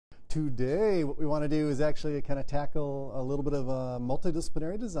Today, what we want to do is actually kind of tackle a little bit of a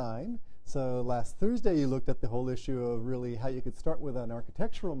multidisciplinary design. So last Thursday, you looked at the whole issue of really how you could start with an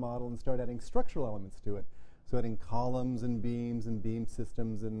architectural model and start adding structural elements to it. So adding columns and beam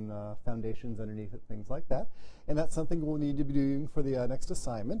systems and foundations underneath it, things like that. And that's something we'll need to be doing for the next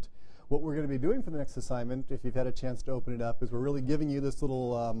assignment. What we're going to be doing for the next assignment, if you've had a chance to open it up, is we're really giving you this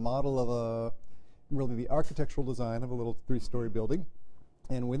little model of really the architectural design of a little 3-story building.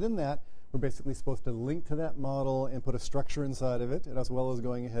 And within that, we're basically supposed to link to that model and put a structure inside of it, and as well as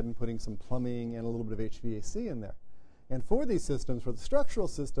going ahead and putting some plumbing and a little bit of HVAC in there. And for these systems, for the structural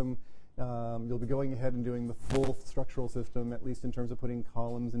system, you'll be going ahead and doing the full structural system, at least in terms of putting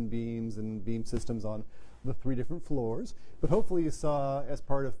columns and beam systems on the 3 different floors. But hopefully you saw, as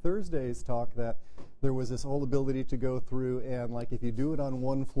part of Thursday's talk, that there was this whole ability to go through and, like, if you do it on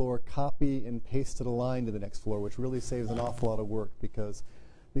one floor, copy and paste it a line to the next floor, which really saves an awful lot of work, because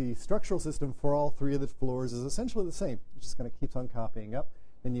the structural system for all 3 of the floors is essentially the same. It just kind of keeps on copying up.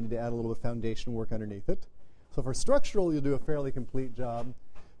 Then you need to add a little bit of foundation work underneath it. So for structural, you'll do a fairly complete job.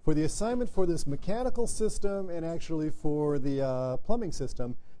 For the assignment for this mechanical system and actually for the plumbing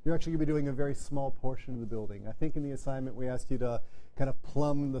system, you're actually going to be doing a very small portion of the building. I think in the assignment we asked you to kind of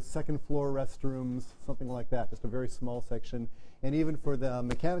plumb the 2nd floor restrooms, something like that, just a very small section. And even for the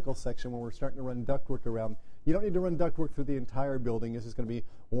mechanical section, when we're starting to run ductwork around, you don't need to run ductwork through the entire building. It's just going to be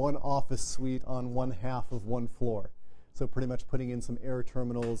one office suite on one half of one floor. So pretty much putting in some air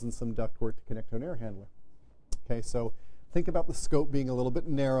terminals and some ductwork to connect to an air handler. Okay, so think about the scope being a little bit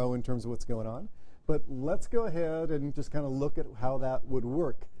narrow in terms of what's going on. But let's go ahead and just kind of look at how that would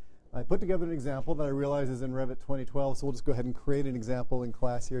work. I put together an example that I realize is in Revit 2012, so we'll just go ahead and create an example in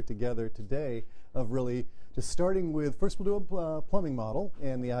class here together today of really just starting with, first we'll do a plumbing model,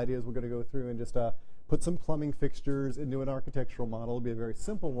 and the idea is we're going to go through and just put some plumbing fixtures into an architectural model. It'll be a very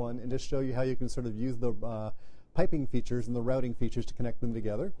simple one, and just show you how you can sort of use the piping features and the routing features to connect them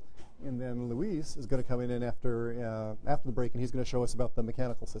together. And then Luis is going to come in after the break, and he's going to show us about the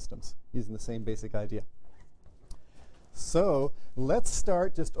mechanical systems using the same basic idea. So let's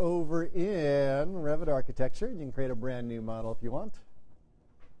start just over in Revit Architecture. You can create a brand new model if you want,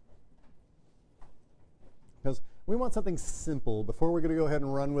 because we want something simple. Before we're going to go ahead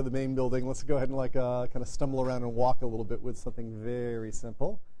and run with the main building, let's go ahead and kind of stumble around and walk a little bit with something very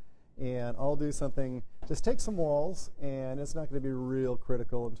simple. And I'll do something, just take some walls, and it's not going to be real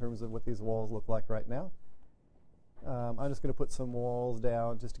critical in terms of what these walls look like right now. I'm just going to put some walls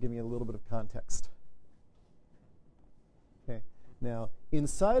down just to give me a little bit of context. Okay. Now,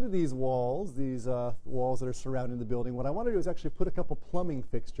 inside of these walls that are surrounding the building, what I want to do is actually put a couple plumbing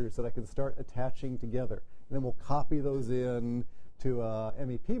fixtures that I can start attaching together. And then we'll copy those in to a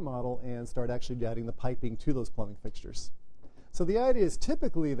MEP model and start actually adding the piping to those plumbing fixtures. So the idea is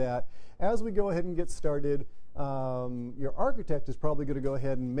typically that as we go ahead and get started, your architect is probably going to go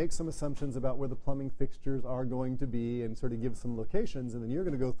ahead and make some assumptions about where the plumbing fixtures are going to be and sort of give some locations, and then you're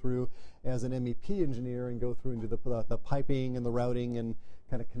going to go through as an MEP engineer and go through and do the piping and the routing and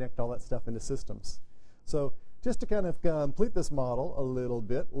kind of connect all that stuff into systems. So just to kind of complete this model a little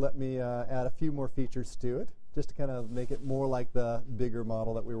bit, let me add a few more features to it, just to kind of make it more like the bigger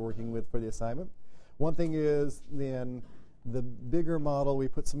model that we were working with for the assignment. One thing is, then, the bigger model, we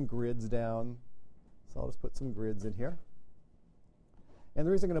put some grids down. So I'll just put some grids in here. And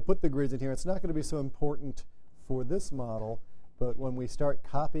the reason I'm going to put the grids in here, it's not going to be so important for this model, but when we start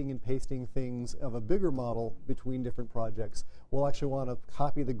copying and pasting things of a bigger model between different projects, we'll actually want to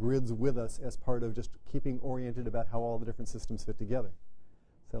copy the grids with us as part of just keeping oriented about how all the different systems fit together.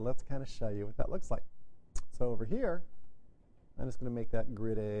 So let's kind of show you what that looks like. So over here, I'm just going to make that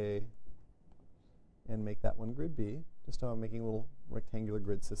grid A and make that one grid B, just so I'm making a little rectangular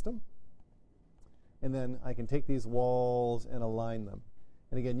grid system. And then I can take these walls and align them.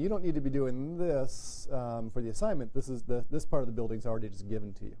 And again, you don't need to be doing this for the assignment. This part of the building's already just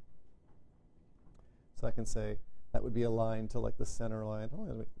given to you. So I can say that would be aligned to like the center line,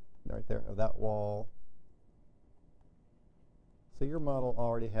 right there, of that wall. So your model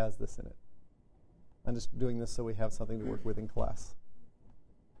already has this in it. I'm just doing this so we have something to work with in class.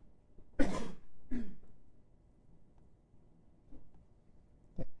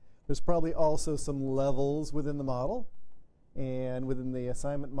 There's probably also some levels within the model. And within the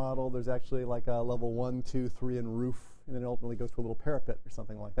assignment model, there's actually like a level 1, 2, 3 in roof, and then it ultimately goes to a little parapet or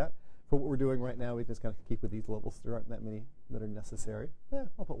something like that. For what we're doing right now, we just kind of keep with these levels. There aren't that many that are necessary. Yeah,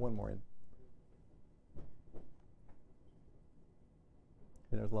 I'll put one more in.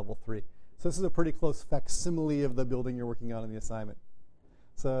 And there's level 3. So this is a pretty close facsimile of the building you're working on in the assignment.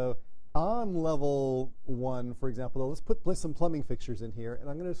 So On level 1, for example, let's place some plumbing fixtures in here, and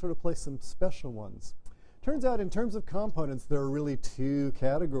I'm going to sort of place some special ones. Turns out in terms of components, there are really two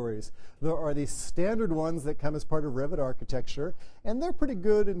categories. There are the standard ones that come as part of Revit architecture, and they're pretty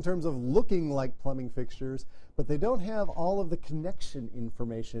good in terms of looking like plumbing fixtures, but they don't have all of the connection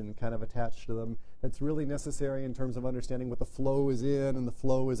information kind of attached to them that's really necessary in terms of understanding what the flow is in and the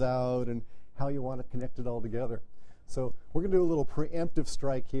flow is out and how you want to connect it all together. So we're going to do a little preemptive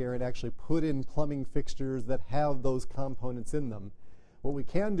strike here and actually put in plumbing fixtures that have those components in them. What we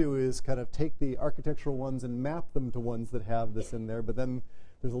can do is kind of take the architectural ones and map them to ones that have this in there, but then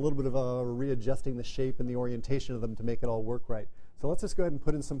there's a little bit of a readjusting the shape and the orientation of them to make it all work right. So let's just go ahead and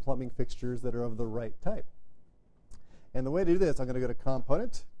put in some plumbing fixtures that are of the right type. And the way to do this, I'm going to go to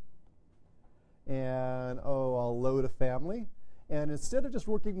Component, and I'll load a family. And instead of just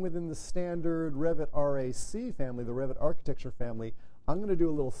working within the standard Revit RAC family, the Revit architecture family, I'm going to do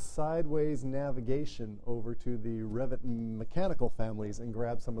a little sideways navigation over to the Revit mechanical families and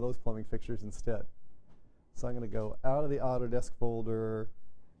grab some of those plumbing fixtures instead. So I'm going to go out of the Autodesk folder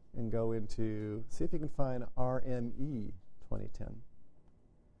and go into, see if you can find RME 2010.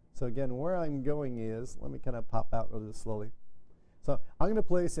 So again, where I'm going is, let me kind of pop out of this slowly. So I'm going to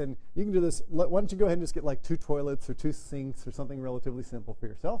place, and you can do this, why don't you go ahead and just get like 2 toilets or 2 sinks or something relatively simple for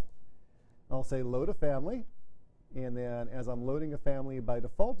yourself. I'll say load a family, and then as I'm loading a family by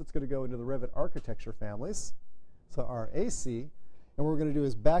default, it's going to go into the Revit architecture families, so RAC, and what we're going to do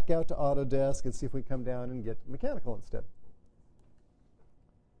is back out to Autodesk and see if we can come down and get mechanical instead.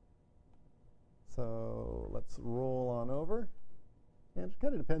 So let's roll on over, and it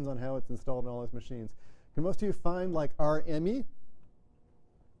kind of depends on how it's installed on all those machines. Can most of you find like RME?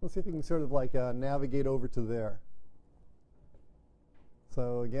 Let's see if you can sort of like navigate over to there.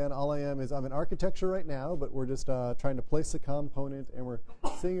 So again, all I am is I'm in architecture right now, but we're just trying to place a component, and we're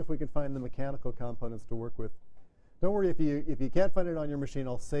seeing if we can find the mechanical components to work with. Don't worry if you can't find it on your machine.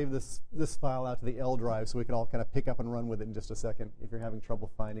 I'll save this file out to the L drive so we can all kind of pick up and run with it in just a second if you're having trouble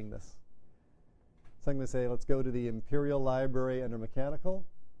finding this. So I'm going to say let's go to the Imperial Library under Mechanical,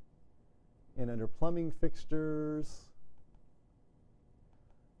 and under Plumbing Fixtures,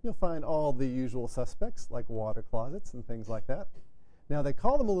 you'll find all the usual suspects like water closets and things like that. Now they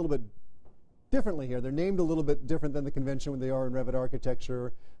call them a little bit differently here. They're named a little bit different than the convention when they are in Revit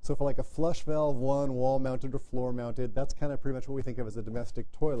architecture. So for like a flush valve 1, wall mounted or floor mounted, that's kind of pretty much what we think of as a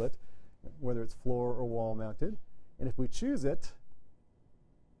domestic toilet, whether it's floor or wall mounted. And if we choose it,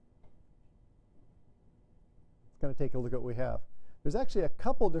 let's kind of take a look at what we have. There's actually a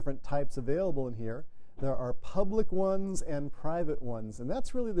couple different types available in here. There are public ones and private ones, and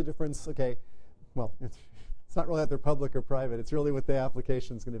that's really the difference. Okay, well, it's not really that they're public or private. It's really what the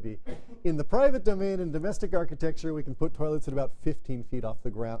application is going to be. In the private domain in domestic architecture, we can put toilets at about 15 feet off the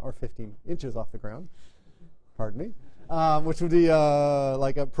ground, or 15 inches off the ground, pardon me, which would be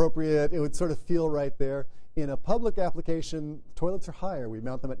like appropriate. It would sort of feel right there. In a public application, toilets are higher. We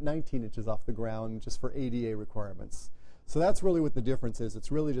mount them at 19 inches off the ground just for ADA requirements. So that's really what the difference is.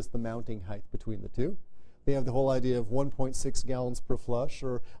 It's really just the mounting height between the two. They have the whole idea of 1.6 gallons per flush,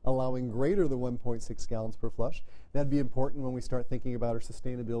 or allowing greater than 1.6 gallons per flush. That'd be important when we start thinking about our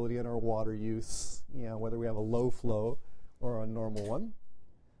sustainability and our water use, whether we have a low flow or a normal one.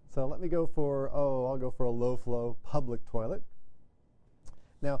 So let me go for, I'll go for a low flow public toilet.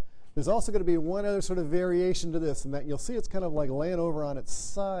 Now, there's also going to be one other sort of variation to this, and that you'll see it's kind of like laying over on its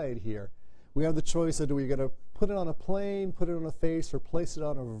side here. We have the choice of, do we going to put it on a plane, put it on a face, or place it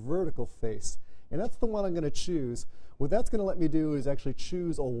on a vertical face? And that's the one I'm going to choose. What that's going to let me do is actually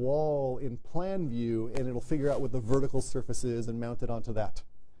choose a wall in plan view, and it'll figure out what the vertical surface is and mount it onto that.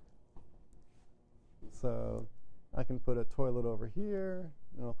 So I can put a toilet over here,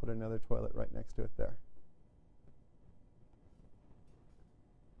 and I'll put another toilet right next to it there.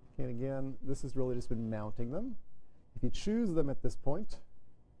 And again, this has really just been mounting them. If you choose them at this point,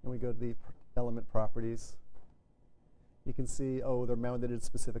 and we go to the element properties, you can see, they're mounted at a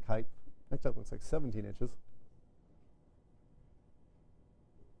specific height. Actually, that looks like 17 inches.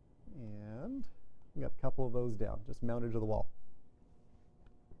 And we got a couple of those down, just mounted to the wall.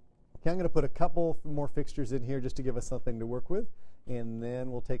 Okay, I'm going to put a couple more fixtures in here just to give us something to work with, and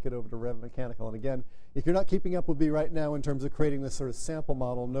then we'll take it over to Revit Mechanical. And again, if you're not keeping up with me right now in terms of creating this sort of sample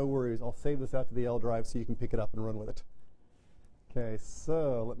model, no worries. I'll save this out to the L drive so you can pick it up and run with it. Okay,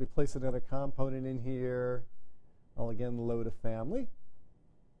 so let me place another component in here. I'll again load a family.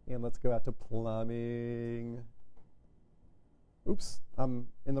 And let's go out to plumbing. Oops, I'm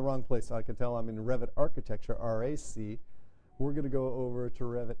in the wrong place. I can tell I'm in Revit Architecture, RAC. We're going to go over to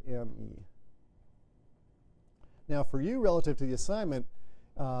Revit ME. Now for you, relative to the assignment,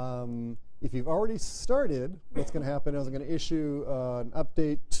 If you've already started, what's going to happen is I'm going to issue an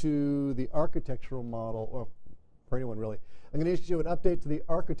update to the architectural model, or for anyone really. I'm going to issue an update to the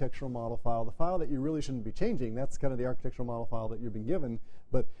architectural model file, the file that you really shouldn't be changing. That's kind of the architectural model file that you've been given,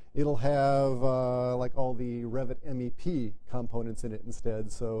 but it'll have like all the Revit MEP components in it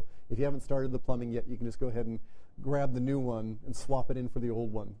instead. So if you haven't started the plumbing yet, you can just go ahead and grab the new one and swap it in for the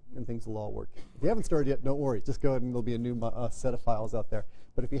old one, and things will all work. If you haven't started yet, don't worry. Just go ahead and there'll be a new set of files out there.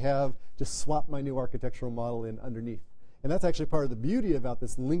 But if you have, just swap my new architectural model in underneath. And that's actually part of the beauty about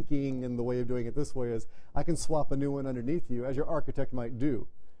this linking, and the way of doing it this way is I can swap a new one underneath you, as your architect might do,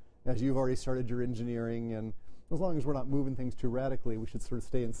 as you've already started your engineering. And as long as we're not moving things too radically, we should sort of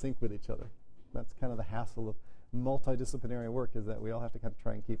stay in sync with each other. That's kind of the hassle of multidisciplinary work, is that we all have to kind of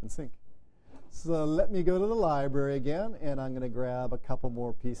try and keep in sync. So let me go to the library again, and I'm going to grab a couple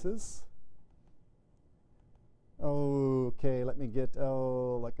more pieces. Okay, let me get,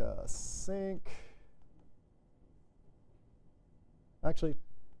 like a sink. Actually,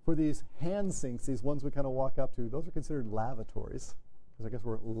 for these hand sinks, these ones we kind of walk up to, those are considered lavatories, because I guess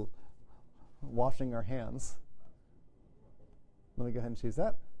we're washing our hands. Let me go ahead and choose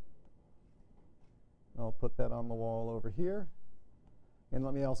that. I'll put that on the wall over here. And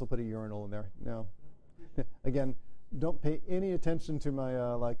let me also put a urinal in there. Now, again, don't pay any attention to my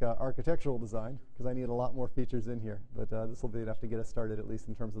architectural design, because I need a lot more features in here. But this will be enough to get us started, at least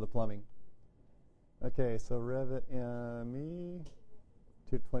in terms of the plumbing. Okay, so Revit ME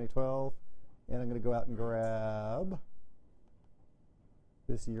 2012, and I'm going to go out and grab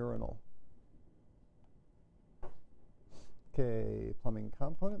this urinal. Okay, plumbing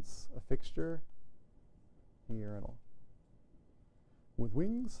components, a fixture, a urinal. With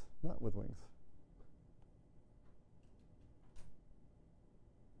wings? Not with wings.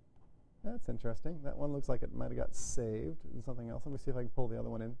 That's interesting. That one looks like it might have got saved in something else. Let me see if I can pull the other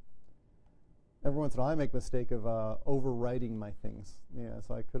one in. Every once in a while I make the mistake of overwriting my things. Yeah,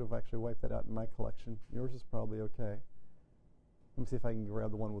 so I could have actually wiped that out in my collection. Yours is probably okay. Let me see if I can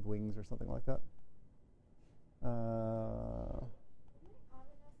grab the one with wings or something like that.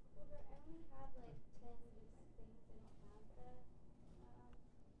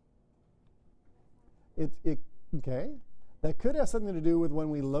 Okay. That could have something to do with when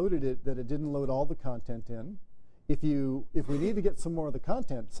we loaded it, that it didn't load all the content in. If we need to get some more of the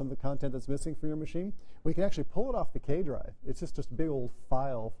content, some of the content that's missing from your machine, we can actually pull it off the K drive. It's just a big old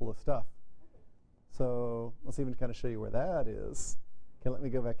file full of stuff. So let's even kind of show you where that is. Okay, let me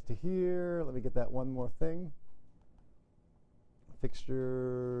go back to here. Let me get that one more thing.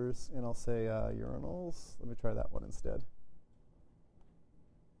 Fixtures, and I'll say urinals. Let me try that one instead.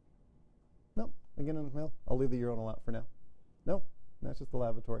 Nope. Again, well, I'll leave the urinal out for now. Nope, that's just the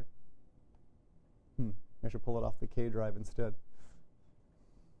lavatory. I should pull it off the K drive instead.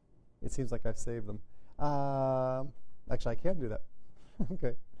 It seems like I've saved them. Actually, I can do that.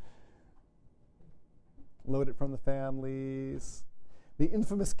 Okay. Load it from the families. The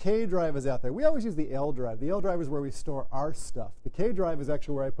infamous K drive is out there. We always use the L drive. The L drive is where we store our stuff. The K drive is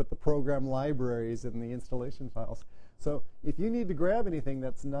actually where I put the program libraries and the installation files. So if you need to grab anything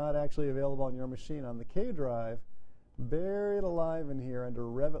that's not actually available on your machine on the K drive, buried alive in here under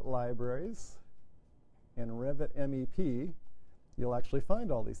Revit Libraries and Revit MEP, you'll actually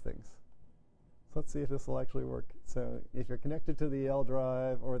find all these things. So let's see if this will actually work. So if you're connected to the L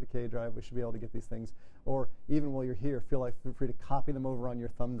drive or the K drive, we should be able to get these things. Or even while you're here, feel free to copy them over on your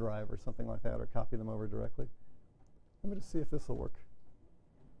thumb drive or something like that, or copy them over directly. Let me just see if this will work.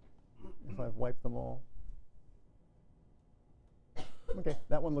 If I've wiped them all. Okay,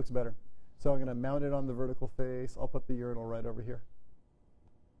 that one looks better. So I'm going to mount it on the vertical face. I'll put the urinal right over here.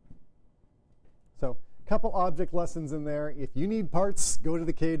 So a couple object lessons in there. If you need parts, go to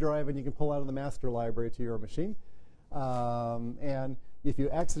the K drive and you can pull out of the master library to your machine. And if you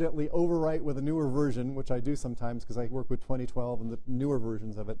accidentally overwrite with a newer version, which I do sometimes because I work with 2012 and the newer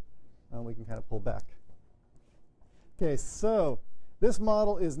versions of it, we can kind of pull back. Okay, so this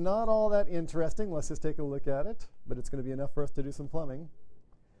model is not all that interesting. Let's just take a look at it, but it's going to be enough for us to do some plumbing.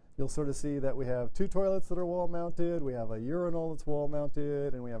 You'll sort of see that we have 2 toilets that are wall mounted, we have a urinal that's wall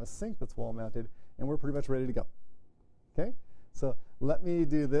mounted, and we have a sink that's wall mounted, and we're pretty much ready to go. Okay, so let me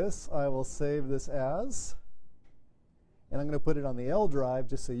do this. I will save this as, and I'm going to put it on the L drive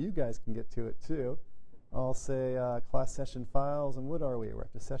just so you guys can get to it too. I'll say class session files, and what are we? We're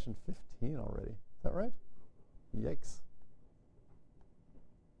up to session 15 already. Is that right? Yikes.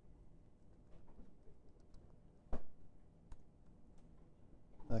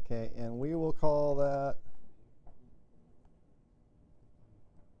 Okay, and we will call that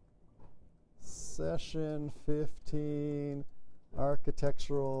session 15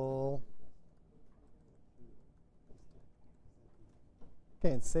 architectural.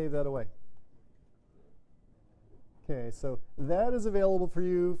 Okay, and save that away. Okay, so that is available for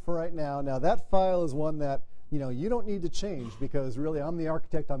you for right now. Now that file is one that you don't need to change, because really I'm the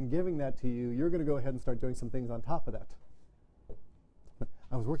architect, I'm giving that to you. You're going to go ahead and start doing some things on top of that.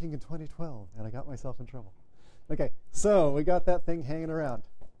 I was working in 2012 and I got myself in trouble. Okay, so we got that thing hanging around.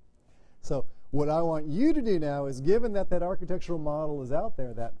 So what I want you to do now is, given that that architectural model is out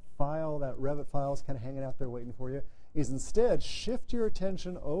there, that file, that Revit file is kind of hanging out there waiting for you, is instead shift your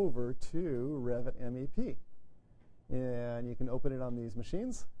attention over to Revit MEP. And you can open it on these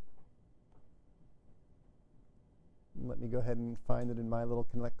machines. Let me go ahead and find it in my little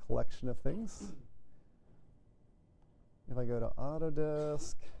collection of things. If I go to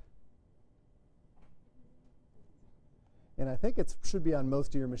Autodesk, and I think it should be on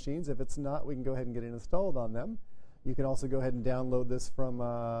most of your machines. If it's not, we can go ahead and get it installed on them. You can also go ahead and download this from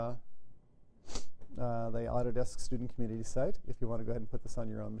the Autodesk Student Community site if you want to go ahead and put this on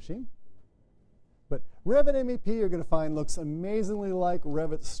your own machine. But Revit MEP, you're going to find, looks amazingly like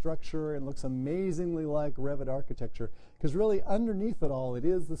Revit structure and looks amazingly like Revit architecture, because really underneath it all, it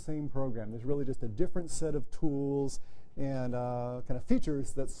is the same program. There's really just a different set of tools and kind of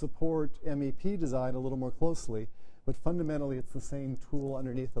features that support MEP design a little more closely, but fundamentally it's the same tool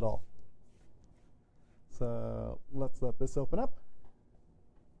underneath it all. So let's let this open up,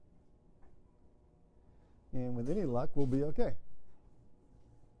 and with any luck we'll be okay.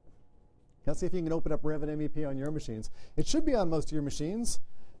 Now see if you can open up Revit MEP on your machines. It should be on most of your machines.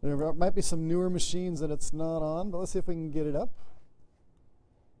 There might be some newer machines that it's not on, but let's see if we can get it up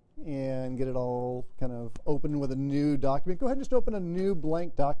and get it all kind of open with a new document. Go ahead and just open a new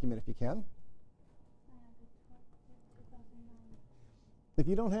blank document if you can. If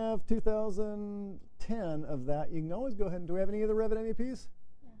you don't have 2010 of that, you can always go ahead and, do we have any of the Revit MEPs?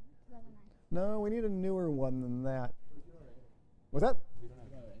 Yeah, 2009. No, we need a newer one than that. What's that?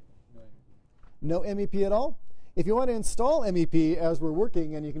 No MEP at all? If you want to install MEP as we're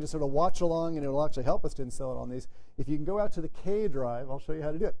working, and you can just sort of watch along, and it'll actually help us to install it on these, if you can go out to the K drive, I'll show you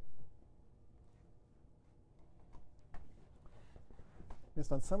how to do it.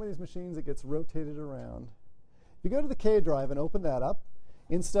 Just on some of these machines, it gets rotated around. If you go to the K drive and open that up,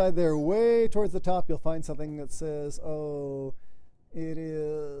 inside there, way towards the top, you'll find something that says, oh, it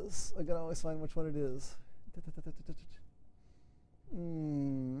is, I can always find which one it is.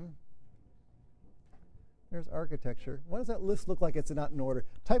 There's architecture. What does that list look like? It's not in order.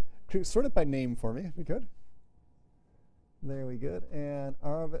 Sort it by name for me, if you could. There we go. And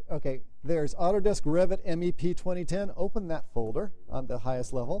okay, there's Autodesk Revit MEP 2010. Open that folder on the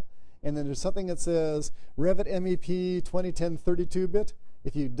highest level. And then there's something that says Revit MEP 2010 32-bit.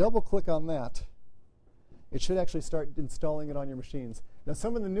 If you double click on that, it should actually start installing it on your machines. Now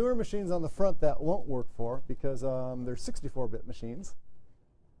some of the newer machines on the front that won't work for, because they're 64-bit machines.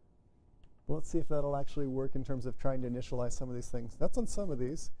 Let's see if that'll actually work in terms of trying to initialize some of these things. That's on some of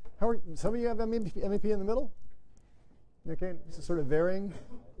these. Some of you have MEP in the middle? Okay, this is sort of varying.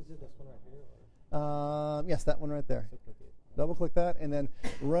 Is it this one right here? Yes, that one right there. Double click that and then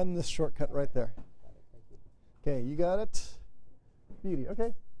run this shortcut right there. Okay, you got it? Beauty.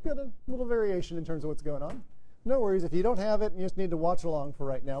 Okay, got a little variation in terms of what's going on. No worries. If you don't have it and you just need to watch along for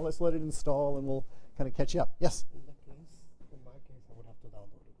right now, let's let it install and we'll kind of catch you up. Yes? In my case, I would have to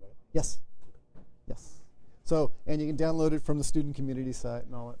download it, right? Yes. Yes. So, and you can download it from the student community site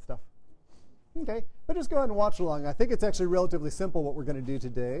and all that stuff. Okay, but just go ahead and watch along. I think it's actually relatively simple what we're going to do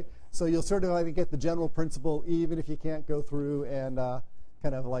today. So you'll sort of, I think, get the general principle even if you can't go through and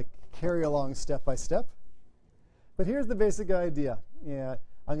kind of like carry along step by step. But here's the basic idea. Yeah,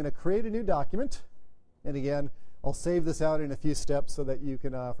 I'm going to create a new document. And again, I'll save this out in a few steps so that you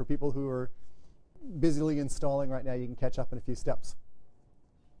can, for people who are busily installing right now, you can catch up in a few steps.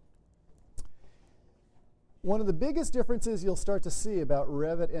 One of the biggest differences you'll start to see about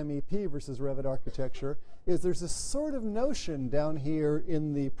Revit MEP versus Revit architecture is there's this sort of notion down here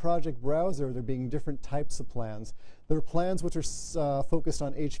in the project browser there being different types of plans. There are plans which are focused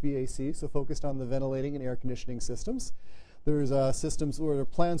on HVAC, so focused on the ventilating and air conditioning systems. There's systems or there are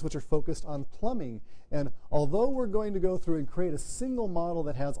plans which are focused on plumbing. And although we're going to go through and create a single model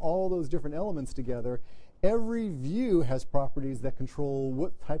that has all those different elements together, every view has properties that control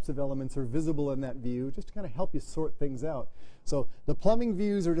what types of elements are visible in that view, just to kind of help you sort things out. So the plumbing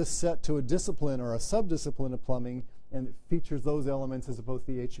views are just set to a discipline or a subdiscipline of plumbing, and it features those elements as opposed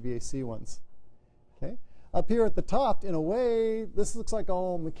to the HVAC ones. Okay. Up here at the top, in a way, this looks like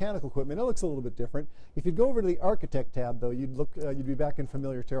all mechanical equipment. It looks a little bit different. If you'd go over to the Architect tab, though, you'd be back in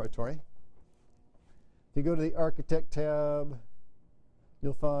familiar territory. If you go to the Architect tab,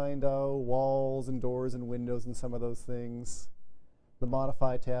 You'll find walls and doors and windows and some of those things. The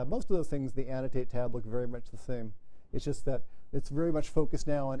Modify tab, most of those things, the Annotate tab, look very much the same. It's just that it's very much focused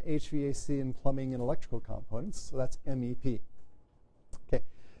now on HVAC and plumbing and electrical components, so that's MEP. Okay,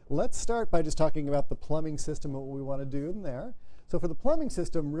 let's start by just talking about the plumbing system and what we want to do in there. So for the plumbing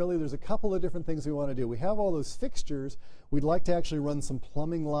system, really there's a couple of different things we want to do. We have all those fixtures. We'd like to actually run some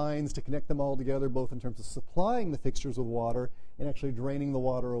plumbing lines to connect them all together, both in terms of supplying the fixtures with water and actually draining the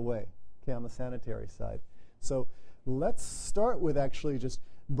water away, okay, on the sanitary side. So let's start with actually just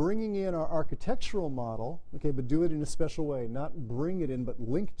bringing in our architectural model, okay, but do it in a special way. Not bring it in, but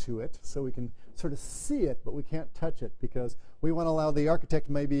link to it so we can sort of see it, but we can't touch it because we want to allow the architect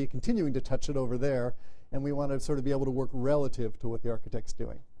maybe continuing to touch it over there, and we want to sort of be able to work relative to what the architect's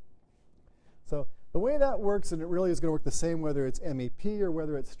doing. So the way that works, and it really is going to work the same whether it's MEP or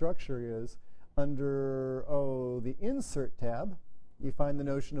whether it's structure, is under the Insert tab, you find the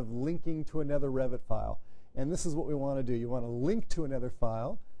notion of linking to another Revit file. And this is what we want to do. You want to link to another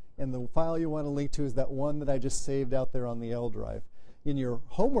file, and the file you want to link to is that one that I just saved out there on the L drive. In your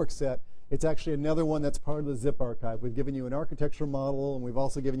homework set, it's actually another one that's part of the zip archive. We've given you an architectural model, and we've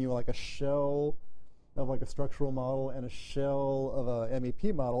also given you like a shell of like a structural model and a shell of a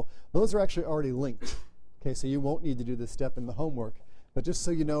MEP model. Those are actually already linked. Okay, so you won't need to do this step in the homework. But just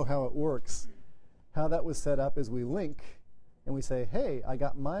so you know how it works, how that was set up is we link, and we say, hey, I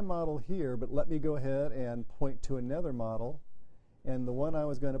got my model here, but let me go ahead and point to another model. And the one I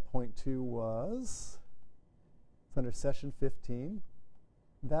was going to point to was, it's under Session 15,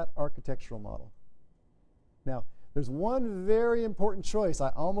 that architectural model. Now, there's one very important choice I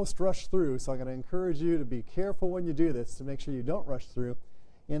almost rushed through, so I'm going to encourage you to be careful when you do this to make sure you don't rush through,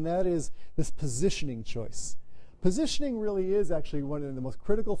 and that is this positioning choice. Positioning really is actually one of the most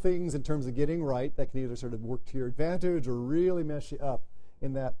critical things in terms of getting right that can either sort of work to your advantage or really mess you up.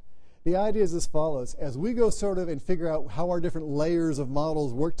 In that, the idea is as follows. As we go sort of and figure out how our different layers of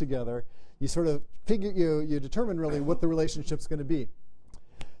models work together, you sort of you determine really what the relationship's going to be.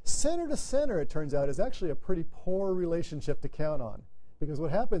 Center to center, it turns out, is actually a pretty poor relationship to count on. Because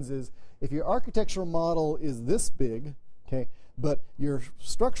what happens is, if your architectural model is this big, okay, but your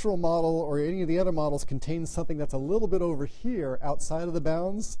structural model or any of the other models contains something that's a little bit over here outside of the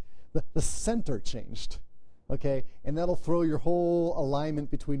bounds, the center changed, okay? And that'll throw your whole alignment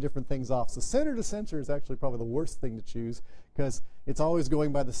between different things off. So center to center is actually probably the worst thing to choose because it's always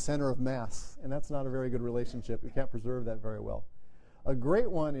going by the center of mass, and that's not a very good relationship. You can't preserve that very well. A great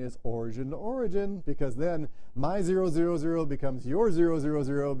one is origin to origin, because then my 000 becomes your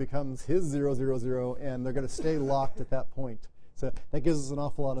 000 becomes his 000, and they're going to stay locked at that point. So that gives us an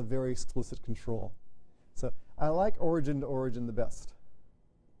awful lot of very explicit control. So I like origin to origin the best.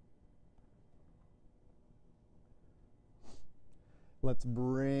 Let's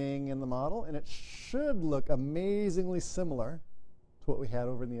bring in the model, and it should look amazingly similar to what we had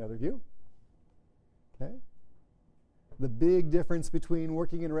over in the other view. Okay. The big difference between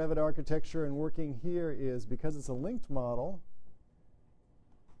working in Revit architecture and working here is because it's a linked model,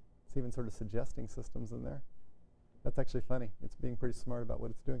 it's even sort of suggesting systems in there. That's actually funny. It's being pretty smart about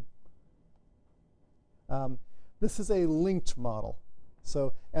what it's doing. This is a linked model.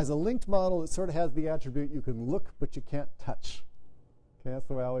 So as a linked model, it sort of has the attribute you can look, but you can't touch. Okay, that's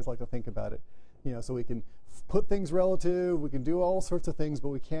the way I always like to think about it. You know, so we can put things relative, we can do all sorts of things, but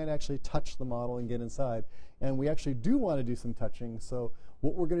we can't actually touch the model and get inside. And we actually do want to do some touching, so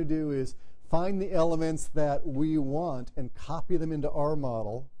what we're going to do is find the elements that we want and copy them into our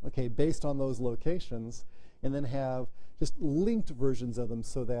model, okay, based on those locations, and then have just linked versions of them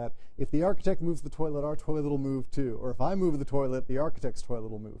so that if the architect moves the toilet, our toilet will move too. Or if I move the toilet, the architect's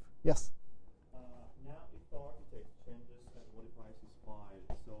toilet will move. Yes? Now, if the architect changes and modifies his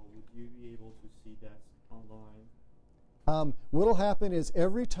file, so would you be able to see that online? What will happen is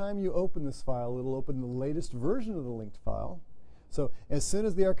every time you open this file, it'll open the latest version of the linked file. So as soon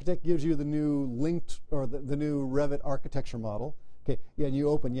as the architect gives you the new linked, or the new Revit architecture model, okay, yeah, and you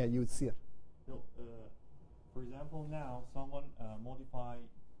open, yeah, you would see it. No, for example, now someone modified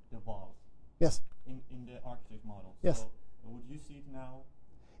the valves. Yes. In the architect model. Yes. So would you see it now?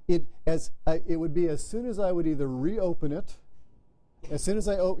 It would be as soon as I would either reopen it, as soon as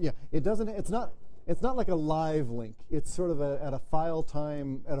I open, yeah, it's not like a live link. It's sort of at a file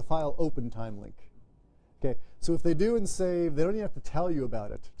open time link. Okay, so if they do and save, they don't even have to tell you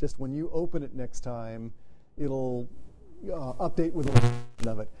about it. Just when you open it next time, it'll update with a version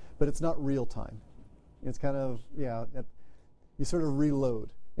of it. But it's not real time. It's kind of, yeah, you sort of reload.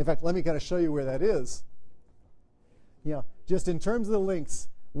 In fact, let me kind of show you where that is. Yeah, just in terms of the links,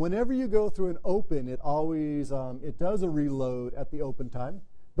 whenever you go through an open, it always it does a reload at the open time.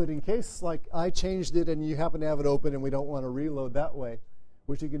 But in case like I changed it and you happen to have it open and we don't want to reload that way,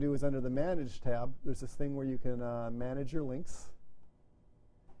 what you can do is under the Manage tab, there's this thing where you can manage your links.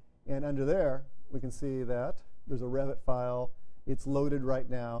 And under there, we can see that there's a Revit file. It's loaded right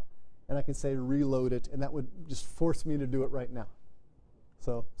now. And I can say reload it, and that would just force me to do it right now.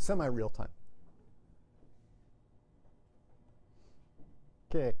 So semi-real time.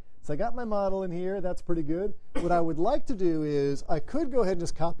 Okay, so I got my model in here. That's pretty good. What I would like to do is, I could go ahead and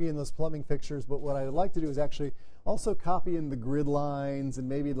just copy in those plumbing fixtures, but what I'd like to do is actually also copy in the grid lines and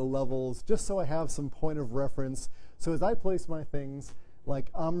maybe the levels, just so I have some point of reference. So as I place my things,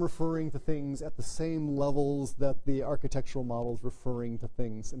 like I'm referring to things at the same levels that the architectural model is referring to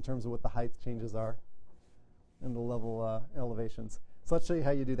things in terms of what the height changes are and the level elevations. So let's show you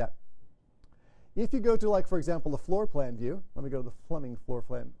how you do that. If you go to, like, for example, the floor plan view, let me go to the plumbing floor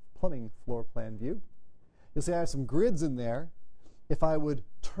plan view. You'll see I have some grids in there. If I would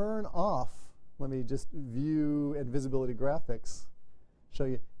turn off, let me just view and visibility graphics, show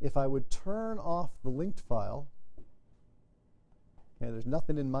you, if I would turn off the linked file, okay, there's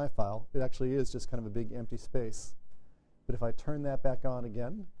nothing in my file. It actually is just kind of a big empty space. But if I turn that back on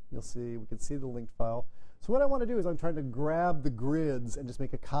again, you'll see, we can see the linked file. So what I want to do is I'm trying to grab the grids and just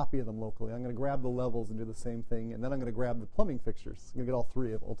make a copy of them locally. I'm going to grab the levels and do the same thing, and then I'm going to grab the plumbing fixtures. I'm going to get all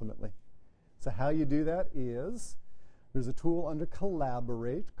three of ultimately. So how you do that is there's a tool under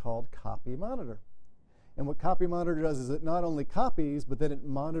Collaborate called Copy Monitor. And what Copy Monitor does is it not only copies, but then it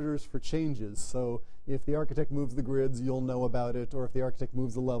monitors for changes. So if the architect moves the grids, you'll know about it. Or if the architect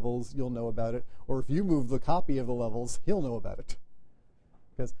moves the levels, you'll know about it. Or if you move the copy of the levels, he'll know about it.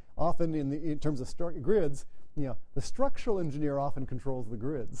 Because often in terms of grids, you know, the structural engineer often controls the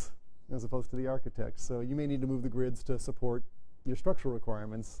grids as opposed to the architect. So you may need to move the grids to support your structural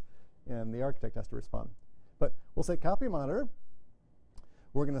requirements, and the architect has to respond. But we'll say Copy Monitor.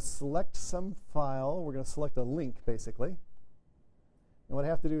 We're going to select some file. We're going to select a link, basically. And what I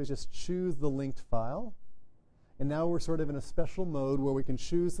have to do is just choose the linked file. And now we're sort of in a special mode where we can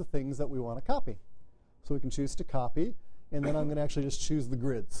choose the things that we want to copy. So we can choose to copy, and then I'm going to actually just choose the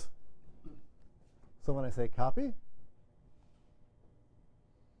grids. So when I say copy,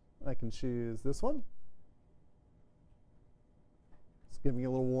 I can choose this one. It's giving me a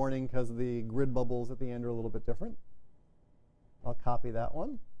little warning because the grid bubbles at the end are a little bit different. I'll copy that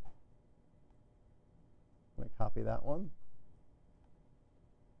one. I'm going to copy that one.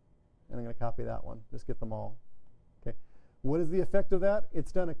 And I'm going to copy that one. Just get them all. Okay. What is the effect of that?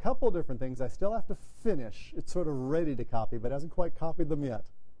 It's done a couple different things. I still have to finish. It's sort of ready to copy, but hasn't quite copied them yet.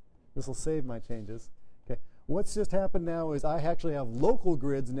 This will save my changes. Okay. What's just happened now is I actually have local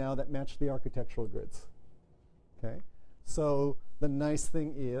grids now that match the architectural grids. Okay. So the nice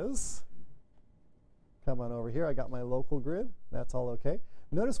thing is, come on over here. I got my local grid. That's all okay.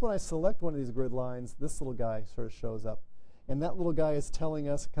 Notice when I select one of these grid lines, this little guy sort of shows up. And that little guy is telling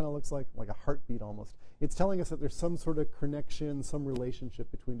us, it kind of looks like a heartbeat almost. It's telling us that there's some sort of connection, some relationship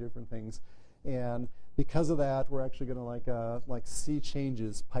between different things. And because of that, we're actually going to like see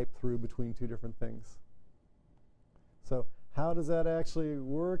changes pipe through between two different things. So how does that actually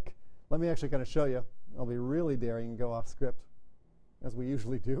work? Let me actually kind of show you. I'll be really daring and go off script, as we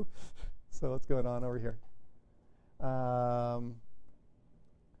usually do. So what's going on over here?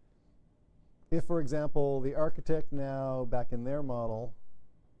 If, for example, the architect now, back in their model,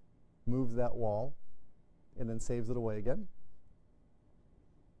 moves that wall and then saves it away again.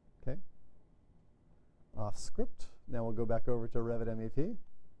 Okay. Off script. Now we'll go back over to Revit MEP.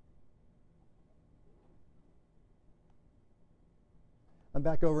 I'm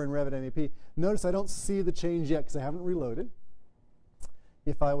back over in Revit MEP. Notice I don't see the change yet because I haven't reloaded.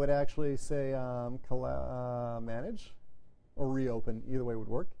 If I would actually say manage or reopen, either way would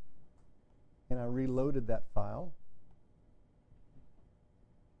work, and I reloaded that file,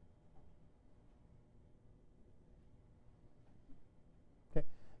 okay,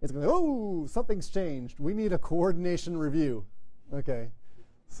 it's going to go, oh, something's changed. We need a coordination review. Okay,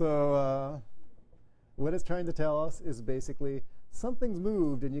 so what it's trying to tell us is basically something's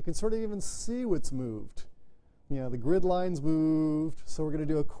moved, and you can sort of even see what's moved. You know, the grid lines moved, so we're going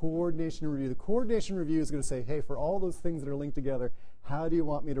to do a coordination review. The coordination review is going to say, hey, for all those things that are linked together, how do you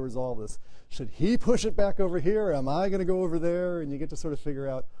want me to resolve this? Should he push it back over here? Am I going to go over there? And you get to sort of figure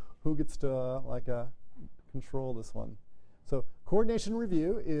out who gets to control this one. So coordination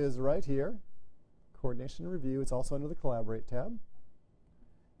review is right here. Coordination review, it's also under the Collaborate tab.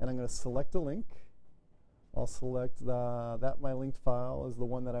 And I'm going to select a link. I'll select that my linked file is the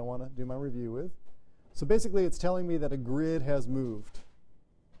one that I want to do my review with. So basically, it's telling me that a grid has moved.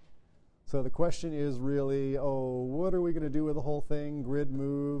 So the question is really, oh, what are we going to do with the whole thing? Grid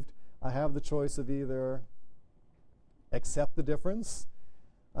moved. I have the choice of either accept the difference.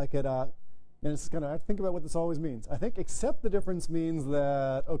 I could, and it's kind of, I think about what this always means. I think accept the difference means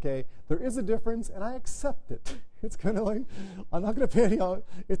that, okay, there is a difference and I accept it. It's kind of like, I'm not going to pay any,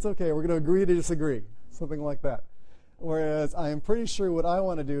 it's okay, we're going to agree to disagree, something like that. Whereas I am pretty sure what I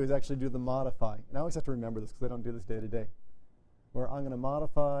want to do is actually do the modify. And I always have to remember this because I don't do this day to day. Where I'm going to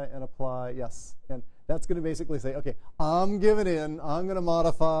modify and apply, yes. And that's going to basically say, okay, I'm giving in, I'm going to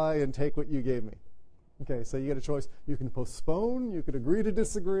modify and take what you gave me. Okay, so you get a choice. You can postpone, you could agree to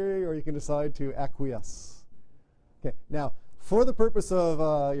disagree, or you can decide to acquiesce. Okay, now, for the purpose of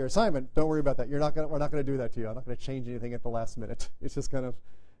your assignment, don't worry about that. We're not going to do that to you. I'm not going to change anything at the last minute. It's just kind of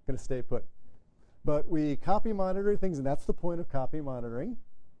going to stay put. But we copy monitor things, and that's the point of copy monitoring.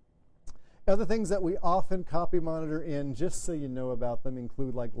 Other things that we often copy monitor in, just so you know about them,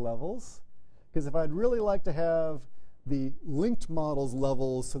 include like levels. Because if I'd really like to have the linked models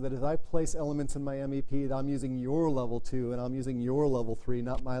levels so that as I place elements in my MEP, that I'm using your level 2 and I'm using your level 3,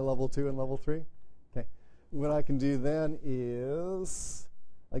 not my level 2 and level 3. Okay. What I can do then is,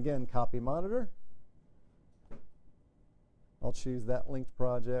 again, copy monitor. I'll choose that linked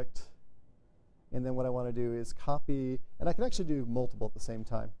project. And then what I want to do is copy, and I can actually do multiple at the same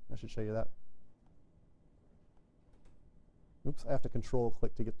time. I should show you that. Oops, I have to control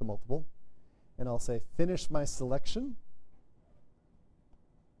click to get the multiple. And I'll say finish my selection.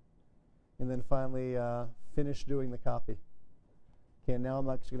 And then finally finish doing the copy. Okay, and now I'm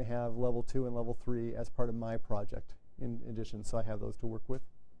actually going to have level 2 and level 3 as part of my project in addition, so I have those to work with.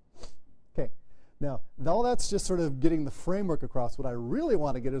 Okay. Now, all that's just sort of getting the framework across. What I really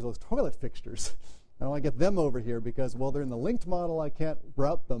want to get is those toilet fixtures. I want to get them over here because, well, they're in the linked model, I can't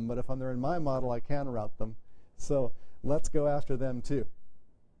route them, but if they're in my model, I can route them. So let's go after them too.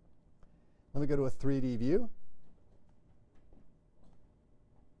 Let me go to a 3D view.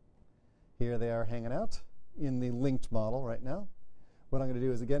 Here they are hanging out in the linked model right now. What I'm going to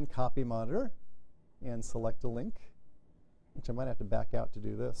do is, again, copy monitor and select a link, which I might have to back out to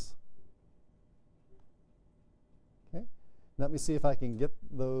do this. Okay. Let me see if I can get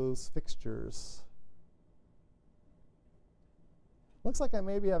those fixtures. Looks like I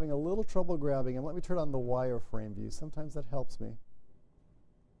may be having a little trouble grabbing them. Let me turn on the wireframe view. Sometimes that helps me.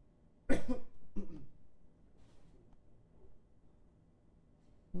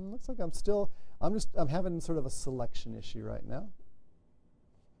 Looks like I'm having sort of a selection issue right now.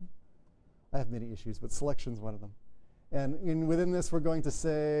 I have many issues, but selection's one of them. And within this, we're going to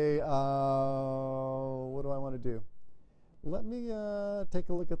say, what do I want to do? Let me take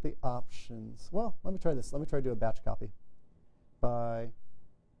a look at the options. Well, let me try this. Let me try to do a batch copy. Let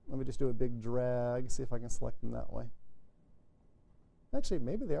me just do a big drag, see if I can select them that way. Actually,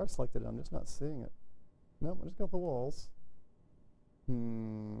 maybe they are selected. I'm just not seeing it. Nope, I just got the walls.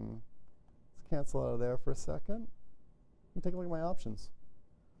 Let's cancel out of there for a second. Let me take a look at my options.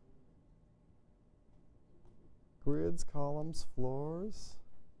 Grids, columns, floors.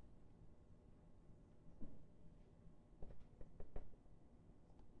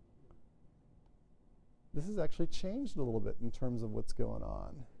 This has actually changed a little bit in terms of what's going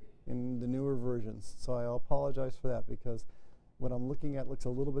on in the newer versions. So I apologize for that because what I'm looking at looks a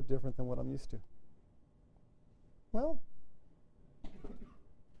little bit different than what I'm used to. Well,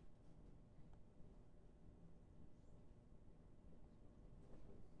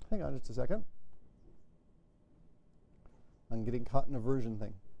 hang on just a second. I'm getting caught in a version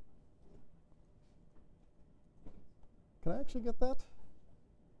thing. Can I actually get that?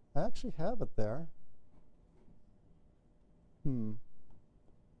 I actually have it there.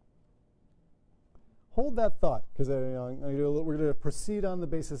 Hold that thought, because we're going to proceed on the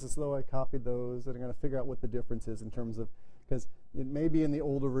basis as though I copied those, and I'm going to figure out what the difference is in terms of, because it may be in the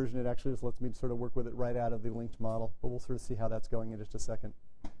older version, it actually just lets me sort of work with it right out of the linked model, but we'll sort of see how that's going in just a second.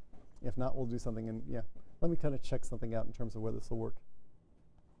 If not, we'll do something, and yeah, let me kind of check something out in terms of where this will work.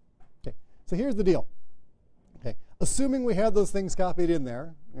 Okay, so here's the deal. Okay, assuming we had those things copied in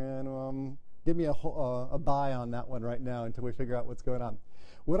there, and give me a buy on that one right now until we figure out what's going on.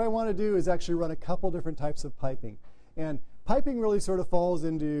 What I want to do is actually run a couple different types of piping. And piping really sort of falls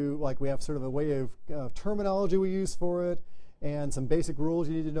into, like, we have sort of a way of terminology we use for it, and some basic rules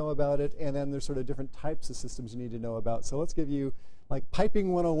you need to know about it, and then there's sort of different types of systems you need to know about. So let's give you, like,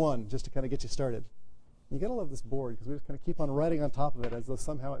 Piping 101, just to kind of get you started. You got to love this board, because we just kind of keep on writing on top of it as though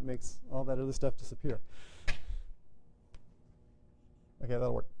somehow it makes all that other stuff disappear. Okay,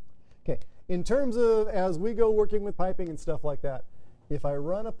 that'll work. Okay, in terms of as we go working with piping and stuff like that, if I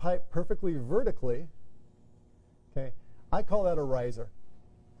run a pipe perfectly vertically, okay, I call that a riser.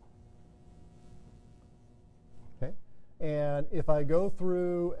 And if I go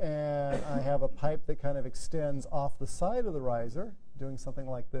through and I have a pipe that kind of extends off the side of the riser, doing something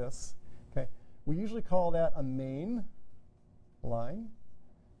like this, okay, we usually call that a main line.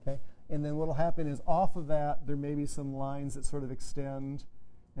 Okay, and then what will happen is off of that there may be some lines that sort of extend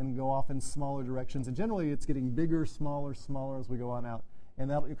and go off in smaller directions. And generally it's getting bigger, smaller, smaller as we go on out. And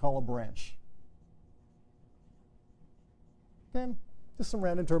that's what you call a branch. Okay, just some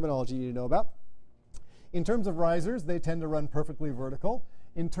random terminology you need to know about. In terms of risers, they tend to run perfectly vertical.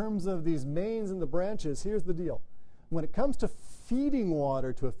 In terms of these mains and the branches, here's the deal. When it comes to feeding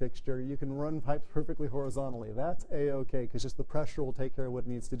water to a fixture, you can run pipes perfectly horizontally. That's A-OK, because just the pressure will take care of what it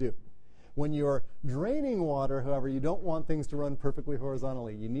needs to do. When you're draining water, however, you don't want things to run perfectly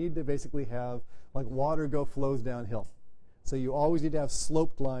horizontally. You need to basically have, like, water flows downhill. So you always need to have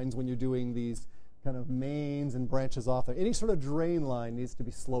sloped lines when you're doing these kind of mains and branches off there. Any sort of drain line needs to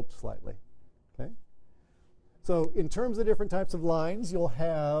be sloped slightly. Okay? So in terms of different types of lines, you'll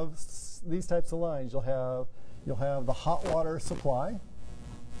have these types of lines. You'll have the hot water supply.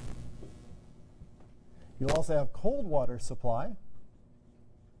 You'll also have cold water supply.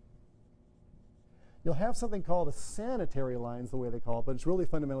 You'll have something called a sanitary line, is the way they call it, but it's really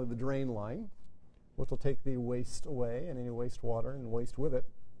fundamentally the drain line, which will take the waste away and any wastewater and waste with it.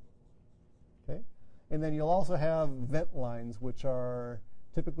 Okay? And then you'll also have vent lines, which are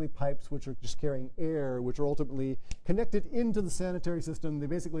typically pipes which are just carrying air, which are ultimately connected into the sanitary system. They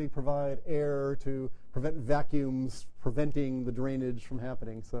basically provide air to prevent vacuums, preventing the drainage from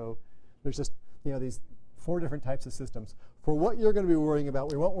happening. So there's just, these 4 different types of systems. For what you're going to be worrying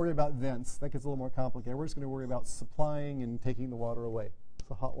about, we won't worry about vents. That gets a little more complicated. We're just going to worry about supplying and taking the water away.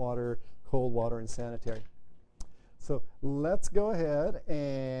 So hot water, cold water, and sanitary. So let's go ahead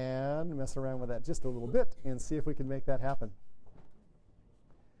and mess around with that just a little bit and see if we can make that happen.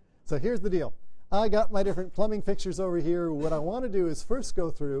 So here's the deal. I got my different plumbing fixtures over here. What I want to do is first go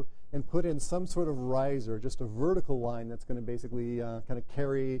through and put in some sort of riser, just a vertical line that's going to basically kind of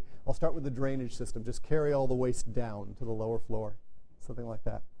carry, I'll start with the drainage system, just carry all the waste down to the lower floor, something like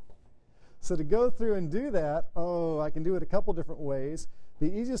that. So to go through and do that, I can do it a couple different ways.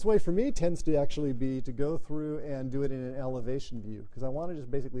 The easiest way for me tends to actually be to go through and do it in an elevation view, because I want to just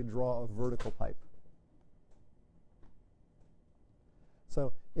basically draw a vertical pipe.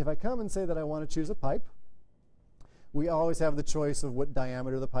 So if I come and say that I want to choose a pipe, we always have the choice of what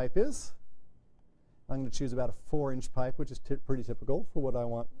diameter the pipe is. I'm going to choose about a 4-inch pipe, which is pretty typical for what I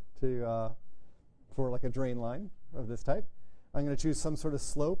want to, for like a drain line of this type. I'm going to choose some sort of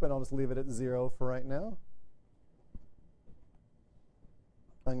slope, and I'll just leave it at 0 for right now.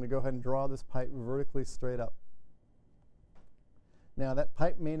 I'm going to go ahead and draw this pipe vertically straight up. Now that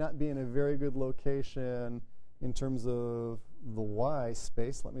pipe may not be in a very good location in terms of the Y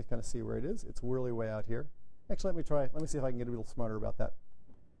space. Let me kind of see where it is. It's really way out here. Actually, let me see if I can get a little smarter about that.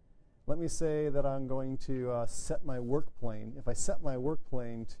 Let me say that I'm going to set my work plane. If I set my work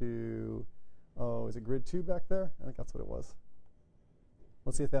plane to, is it grid 2 back there? I think that's what it was.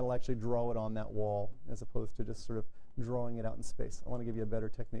 Let's see if that'll actually draw it on that wall as opposed to just sort of drawing it out in space. I want to give you a better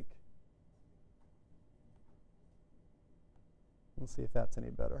technique. Let's see if that's any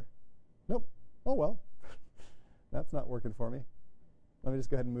better. Nope. Oh well. That's not working for me. Let me just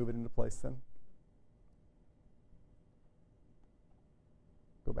go ahead and move it into place then.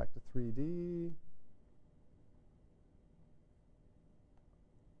 Go back to 3D.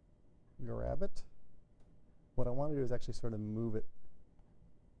 Grab it. What I want to do is actually sort of move it.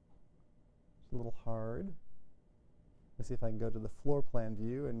 It's a little hard. Let's see if I can go to the floor plan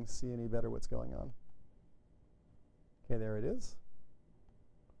view and see any better what's going on. Okay, there it is.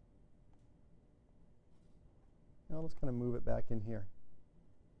 I'll just kind of move it back in here.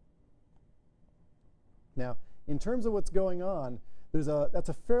 Now, in terms of what's going on, that's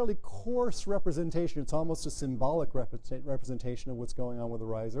a fairly coarse representation. It's almost a symbolic representation of what's going on with the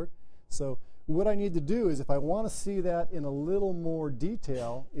riser. So what I need to do is, if I want to see that in a little more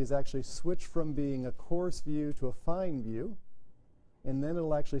detail, is actually switch from being a coarse view to a fine view, and then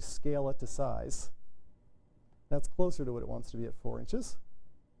it'll actually scale it to size. That's closer to what it wants to be at 4 inches.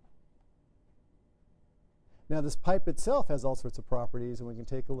 Now this pipe itself has all sorts of properties, and we can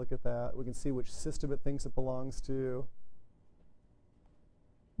take a look at that. We can see which system it thinks it belongs to.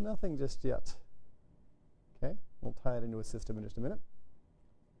 Nothing just yet. Okay, we'll tie it into a system in just a minute.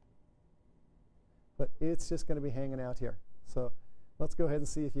 But it's just going to be hanging out here. So let's go ahead and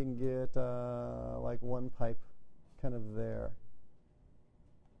see if you can get like one pipe kind of there.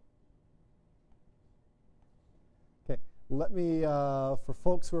 Let me, for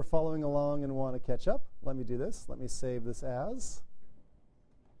folks who are following along and want to catch up, let me do this. Let me save this as.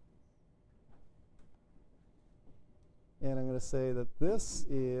 And I'm going to say that this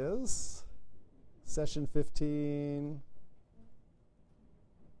is session 15.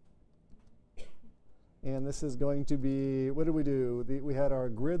 And this is going to be, what did we do? We had our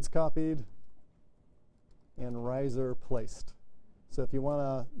grids copied and riser placed. So if you want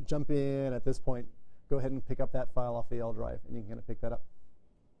to jump in at this point, go ahead and pick up that file off the L drive, and you can kind of pick that up.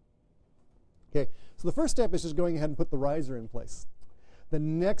 Okay, so the first step is just going ahead and put the riser in place. The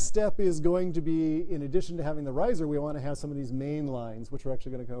next step is going to be, in addition to having the riser, we want to have some of these main lines, which are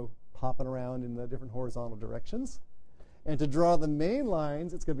actually going to go popping around in the different horizontal directions. And to draw the main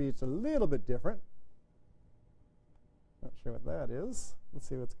lines, it's going to be just a little bit different. Not sure what that is. Let's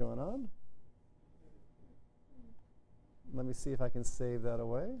see what's going on. Let me see if I can save that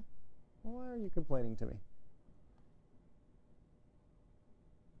away. Why are you complaining to me?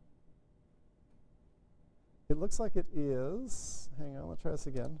 It looks like it is. Hang on, let's try this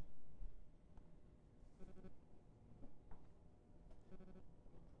again.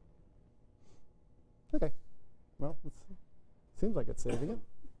 Okay. Well, it seems like it's saving it.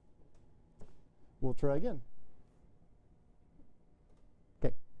 We'll try again.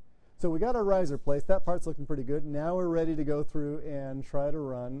 Okay. So we got our riser placed. That part's looking pretty good. Now we're ready to go through and try to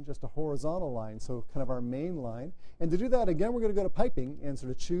run just a horizontal line, so kind of our main line. And to do that, again, we're going to go to piping and sort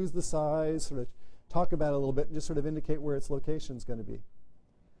of choose the size, sort of talk about it a little bit, and just sort of indicate where its location is going to be.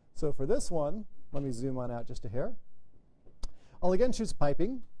 So for this one, let me zoom on out just a hair. I'll again choose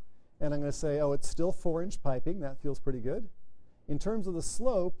piping, and I'm going to say, oh, it's still 4-inch piping. That feels pretty good. In terms of the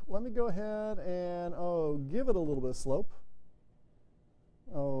slope, let me go ahead and, give it a little bit of slope.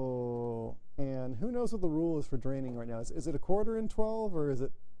 Oh, and who knows what the rule is for draining right now? Is it 1/4 in 12, or is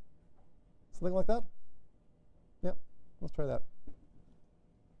it something like that? Yep, let's try that.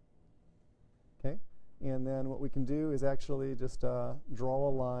 Okay, and then what we can do is actually just draw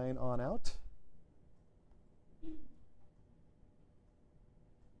a line on out.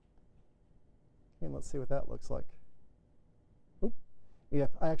 And let's see what that looks like. Oop. Yeah,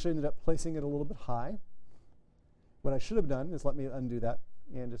 I actually ended up placing it a little bit high. What I should have done is let me undo that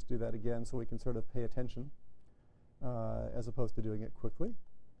and just do that again so we can sort of pay attention as opposed to doing it quickly.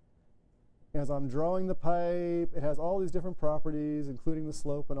 As I'm drawing the pipe, it has all these different properties, including the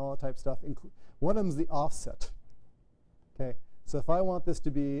slope and all that type of stuff. One of them is the offset. Okay, so if I want this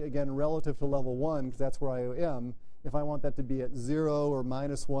to be, again, relative to level 1, because that's where I am, if I want that to be at 0 or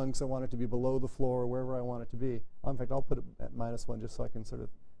 -1 because I want it to be below the floor or wherever I want it to be, in fact, I'll put it at -1 just so I can sort of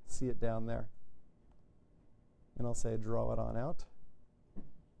see it down there. And I'll say draw it on out.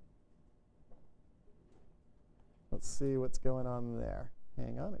 Let's see what's going on there.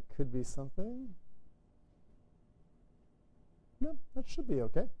 Hang on, it could be something. No, that should be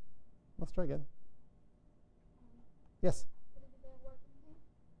okay. Let's try again. Yes?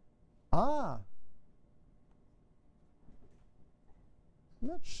 Ah!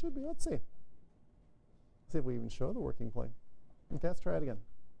 That should be, let's see. See if we even show the working plane. Okay, let's try it again.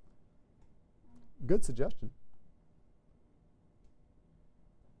 Good suggestion.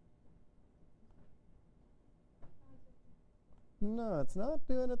 No, it's not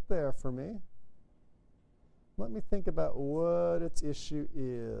doing it there for me. Let me think about what its issue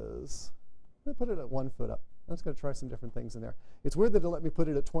is. Let me put it at 1 foot up. I'm just going to try some different things in there. It's weird that it'll let me put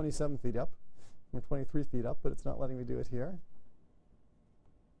it at 27 feet up or 23 feet up, but it's not letting me do it here.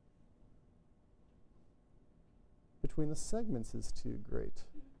 Between the segments is too great.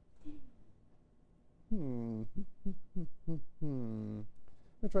 Let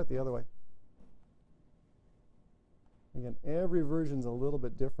me try it the other way. Again, every version's a little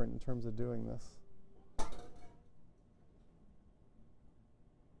bit different in terms of doing this.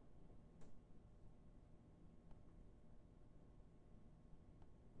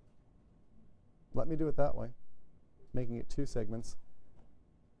 Let me do it that way, making it 2 segments.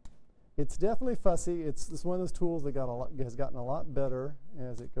 It's definitely fussy. It's one of those tools that has gotten a lot better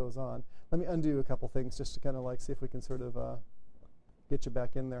as it goes on. Let me undo a couple things just to kind of like see if we can sort of get you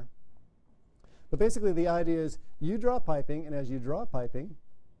back in there. But basically the idea is you draw piping, and as you draw piping,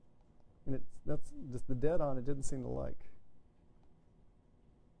 and that's just the dead on it didn't seem to like.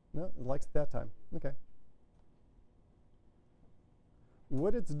 No, it likes it that time. Okay.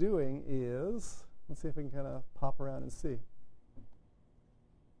 What it's doing is, let's see if we can kind of pop around and see.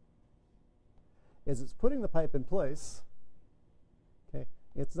 As it's putting the pipe in place, okay,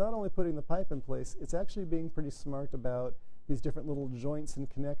 it's not only putting the pipe in place, it's actually being pretty smart about these different little joints and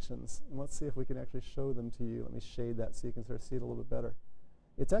connections. And let's see if we can actually show them to you. Let me shade that so you can sort of see it a little bit better.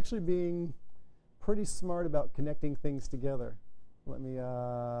 It's actually being pretty smart about connecting things together. Let me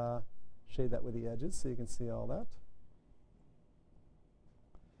shade that with the edges so you can see all that.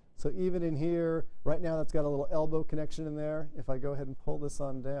 So even in here, right now that's got a little elbow connection in there. If I go ahead and pull this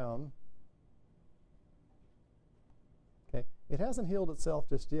on down, okay, it hasn't healed itself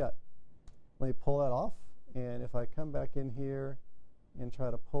just yet. Let me pull that off, and if I come back in here and try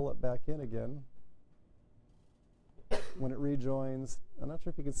to pull it back in again, when it rejoins, I'm not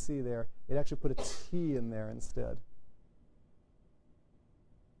sure if you can see there, it actually put a T in there instead.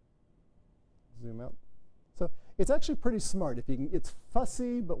 Zoom out. So it's actually pretty smart. If you can, it's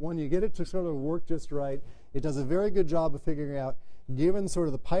fussy, but when you get it to sort of work just right, it does a very good job of figuring out, given sort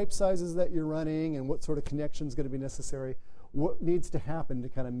of the pipe sizes that you're running and what sort of connection is going to be necessary, what needs to happen to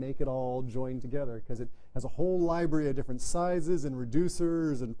kind of make it all join together, because it has a whole library of different sizes and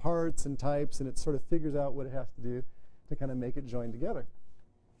reducers and parts and types, and it sort of figures out what it has to do to kind of make it join together.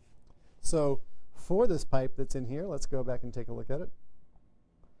 So for this pipe that's in here, let's go back and take a look at it.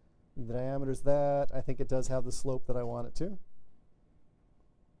 The diameter's that. I think it does have the slope that I want it to.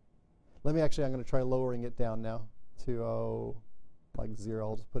 I'm going to try lowering it down now to like 0.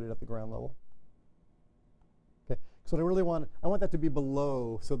 I'll just put it at the ground level. Okay, so what I really want, I want that to be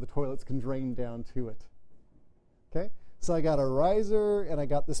below so the toilets can drain down to it. Okay, so I got a riser and I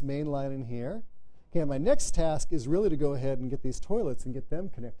got this main line in here. Okay, and my next task is really to go ahead and get these toilets and get them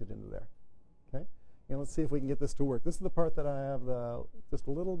connected into there. Okay, and let's see if we can get this to work. This is the part that I have just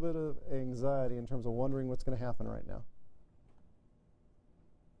a little bit of anxiety in terms of wondering what's going to happen right now.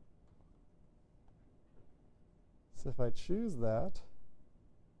 So if I choose that,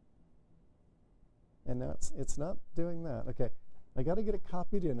 and now it's not doing that. Okay, I got to get it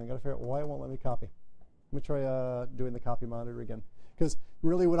copied in. I got to figure out why it won't let me copy. Let me try doing the copy monitor again. Because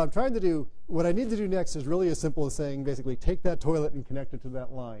really what I'm trying to do, what I need to do next is really as simple as saying basically take that toilet and connect it to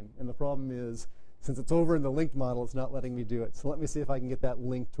that line. And the problem is, since it's over in the linked model, it's not letting me do it. So let me see if I can get that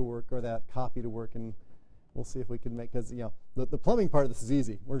link to work or that copy to work, and we'll see if we can make, because the plumbing part of this is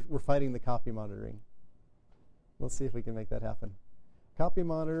easy. We're fighting the copy monitoring. Let's see if we can make that happen. Copy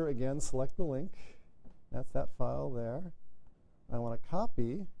monitor, again, select the link. That's that file there. I want to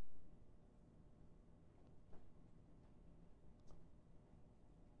copy.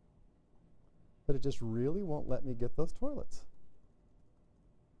 But it just really won't let me get those toilets,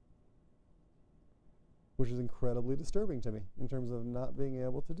 which is incredibly disturbing to me in terms of not being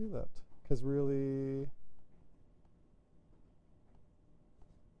able to do that. Because really,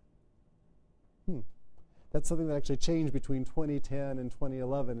 that's something that actually changed between 2010 and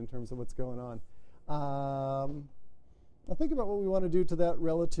 2011 in terms of what's going on. I'll think about what we want to do to that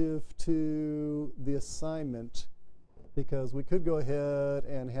relative to the assignment, because we could go ahead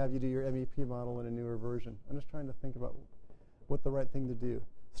and have you do your MEP model in a newer version. I'm just trying to think about what the right thing to do.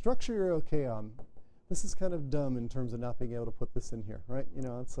 Structure you're okay on. This is kind of dumb in terms of not being able to put this in here, right?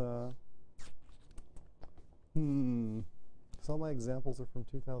 It's so all my examples are from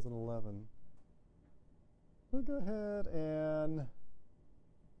 2011. We'll go ahead and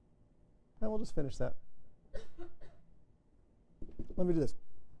we'll just finish that. Let me do this.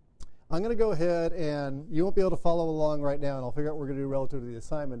 I'm going to go ahead, and you won't be able to follow along right now, and I'll figure out what we're going to do relative to the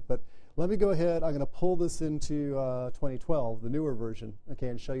assignment, but let me go ahead. I'm going to pull this into 2012, the newer version, okay,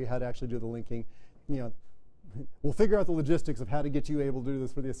 and show you how to actually do the linking. We'll figure out the logistics of how to get you able to do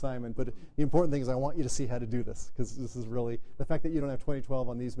this for the assignment, but the important thing is I want you to see how to do this, because this is really, the fact that you don't have 2012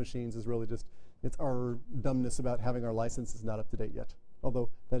 on these machines is really just, it's our dumbness about having our licenses not up to date yet, although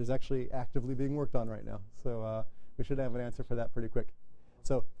that is actually actively being worked on right now. So we should have an answer for that pretty quick.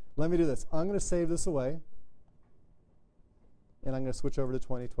 So let me do this. I'm going to save this away, and I'm going to switch over to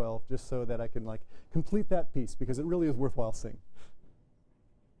 2012 just so that I can complete that piece, because it really is worthwhile seeing.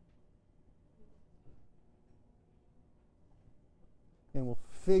 And we'll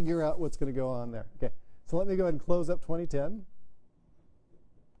figure out what's going to go on there. Okay, so let me go ahead and close up 2010.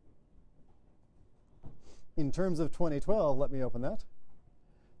 In terms of 2012, let me open that.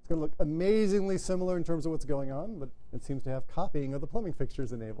 It's going to look amazingly similar in terms of what's going on, but it seems to have copying of the plumbing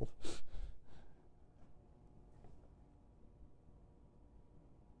fixtures enabled.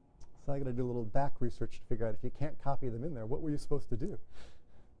 So I got to do a little back research to figure out if you can't copy them in there, what were you supposed to do?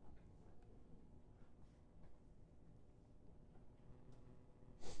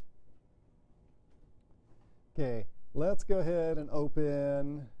 Okay, let's go ahead and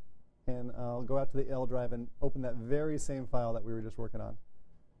open, and I'll go out to the L drive and open that very same file that we were just working on.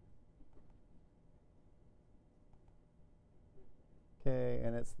 Okay,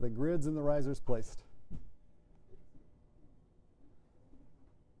 and it's the grids and the risers placed.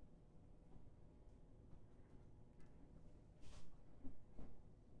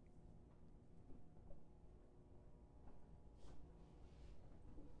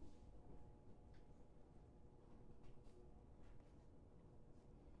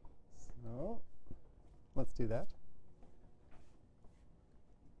 do that.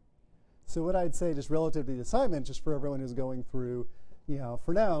 So what I'd say, just relative to the assignment, just for everyone who's going through,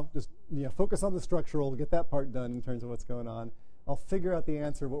 for now, just focus on the structural, get that part done in terms of what's going on. I'll figure out the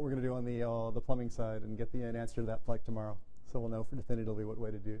answer of what we're going to do on the plumbing side and get the answer to that like tomorrow. So we'll know for definitively what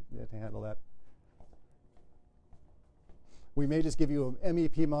way to do to handle that. We may just give you an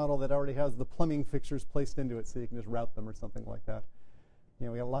MEP model that already has the plumbing fixtures placed into it, so you can just route them or something like that.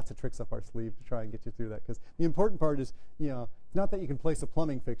 We got lots of tricks up our sleeve to try and get you through that, because the important part is, not that you can place a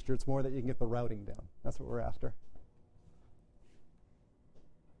plumbing fixture, it's more that you can get the routing down. That's what we're after.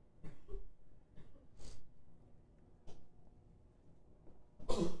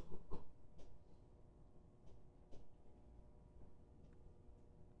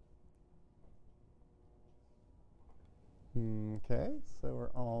 Okay, so we're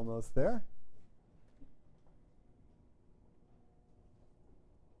almost there.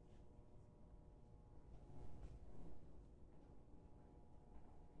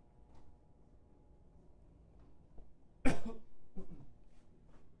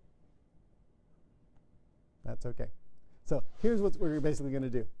 That's okay. So here's what we're basically going to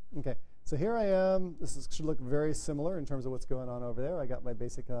do. Okay, so here I am. Should look very similar in terms of what's going on over there. I got my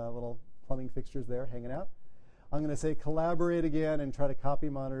basic little plumbing fixtures there hanging out. I'm going to say collaborate again and try to copy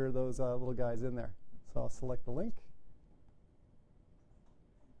monitor those little guys in there. So I'll select the link,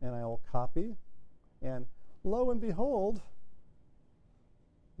 and I will copy. And lo and behold,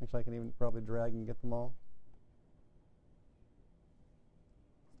 actually I can even probably drag and get them all.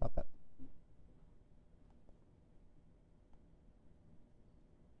 Stop that.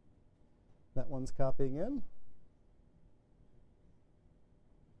 That one's copying in.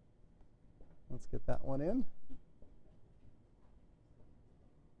 Let's get that one in.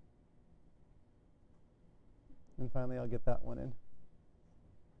 And finally, I'll get that one in.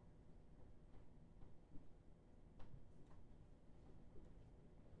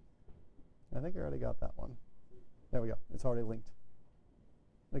 I think I already got that one. There we go. It's already linked.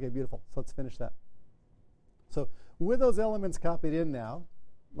 Okay, beautiful. So let's finish that. So with those elements copied in now,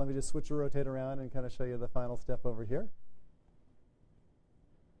 let me just switch or rotate around and kind of show you the final step over here.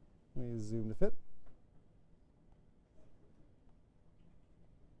 Let me zoom to fit.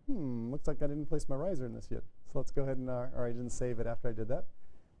 Looks like I didn't place my riser in this yet. So let's go ahead and, or I didn't save it after I did that.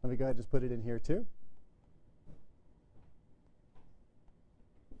 Let me go ahead and just put it in here too.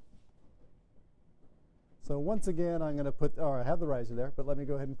 So once again, I'm going to put, I have the riser there, but let me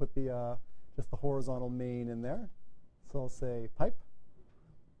go ahead and put the just the horizontal main in there. So I'll say pipe.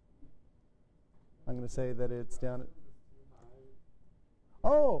 I'm going to say that it's down at,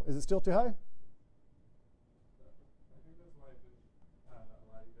 oh, is it still too high?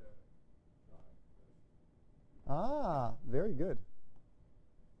 Ah, very good.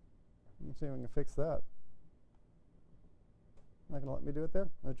 Let's see if I can fix that. Not going to let me do it there? I'm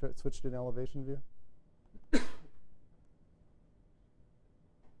going to try to switch to an elevation view.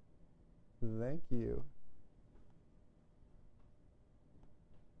 Thank you.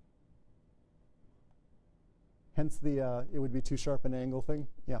 Hence the it would be too sharp an angle thing.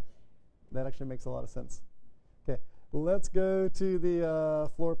 Yeah, that actually makes a lot of sense. Okay, let's go to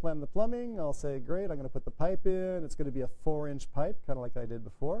the floor plan of the plumbing. I'll say, great, I'm going to put the pipe in. It's going to be a 4-inch pipe, kind of like I did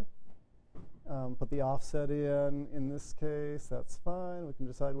before. Put the offset in this case, that's fine. We can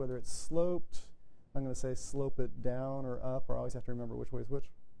decide whether it's sloped. I'm going to say slope it down or up, or I always have to remember which way is which.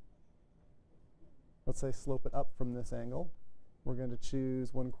 Let's say slope it up from this angle. We're going to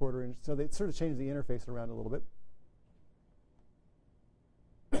choose 1/4 inch. So they sort of change the interface around a little bit.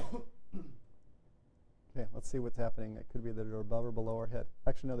 Okay, let's see what's happening. It could be that they're above or below our head.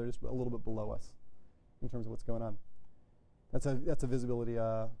 Actually, no, they're just a little bit below us in terms of what's going on. That's a visibility,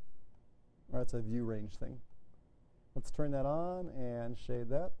 or that's a view range thing. Let's turn that on and shade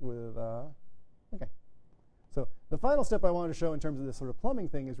that with, okay. So the final step I wanted to show in terms of this sort of plumbing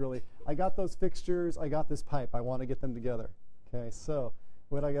thing is really, I got those fixtures, I got this pipe, I want to get them together. Okay, so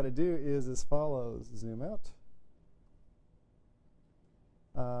what I got to do is as follows. Zoom out.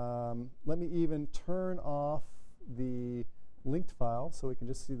 Let me even turn off the linked file so we can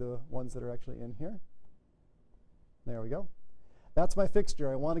just see the ones that are actually in here. There we go. That's my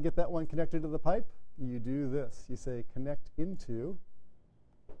fixture. I want to get that one connected to the pipe. You do this. You say connect into,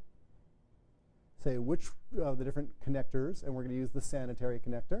 say which of the different connectors, and we're going to use the sanitary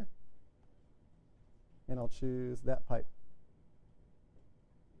connector. And I'll choose that pipe.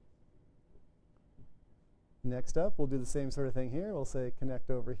 Next up, we'll do the same sort of thing here. We'll say connect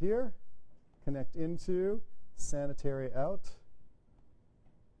over here, connect into, sanitary out,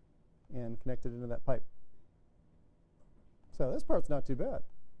 and connect it into that pipe. So this part's not too bad.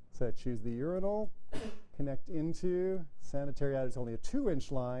 So I choose the urinal, connect into sanitary out. It's only a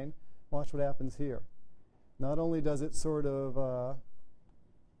 2-inch line. Watch what happens here. Not only does it sort of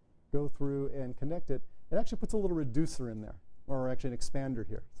go through and connect it, it actually puts a little reducer in there, or actually an expander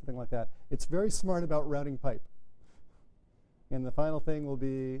here, something like that. It's very smart about routing pipe. And the final thing will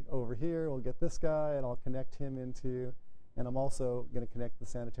be over here. We'll get this guy, and I'll connect him into, and I'm also going to connect the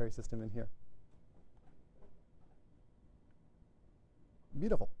sanitary system in here.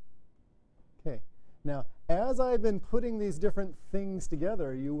 Beautiful. Okay. Now, as I've been putting these different things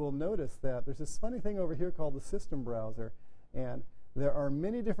together, you will notice that there's this funny thing over here called the system browser, and there are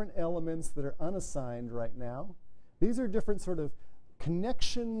many different elements that are unassigned right now. These are different sort of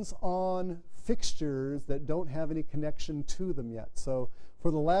connections on fixtures that don't have any connection to them yet. So for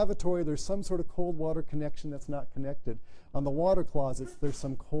the lavatory, there's some sort of cold water connection that's not connected. On the water closets, there's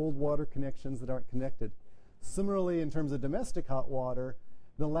some cold water connections that aren't connected. Similarly, in terms of domestic hot water,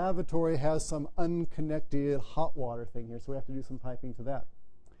 the lavatory has some unconnected hot water thing here, so we have to do some piping to that.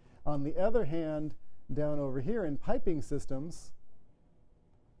 On the other hand, down over here in piping systems,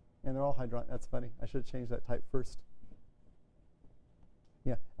 and they're all hydronic. That's funny. I should have changed that type first.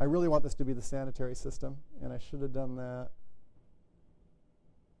 Yeah, I really want this to be the sanitary system, and I should have done that.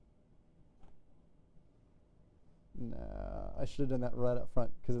 No, I should have done that right up front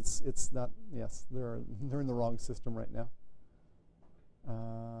because it's not. Yes, they're in the wrong system right now.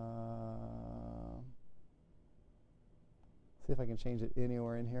 See if I can change it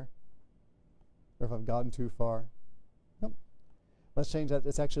anywhere in here, or if I've gotten too far. Nope. Let's change that.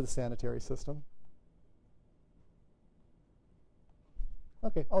 It's actually the sanitary system.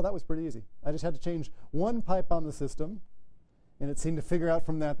 Okay. Oh, that was pretty easy. I just had to change one pipe on the system, and it seemed to figure out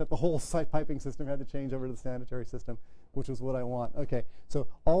from that the whole site piping system had to change over to the sanitary system, which was what I want. Okay. So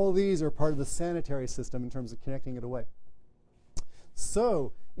all of these are part of the sanitary system in terms of connecting it away.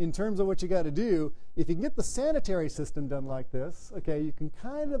 So in terms of what you got to do, if you can get the sanitary system done like this, okay, you can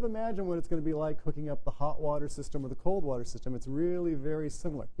kind of imagine what it's going to be like hooking up the hot water system or the cold water system. It's really very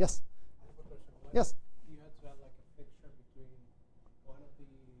similar. Yes? I have a question. Like yes? You had to have like a fixture between one of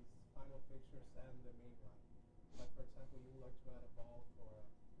these final fixtures and the main line. Like for example, you would like to add a bulb or a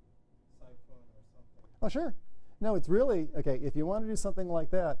siphon or something. Oh, sure. No, it's really, okay, if you want to do something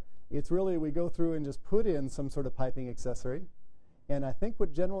like that, it's really we go through and just put in some sort of piping accessory. And I think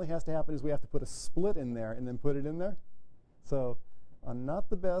what generally has to happen is we have to put a split in there and then put it in there. So I'm not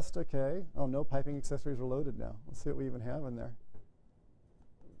the best, okay. Oh, no piping accessories are loaded now. Let's see what we even have in there.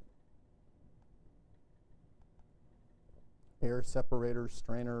 Air separators,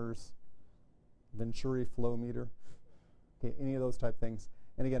 strainers, Venturi flow meter. Okay, any of those type things.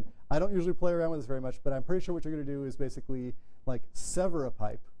 And again, I don't usually play around with this very much, but I'm pretty sure what you're going to do is basically like sever a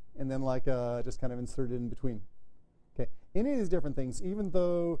pipe and then like just kind of insert it in between. Okay, any of these different things, even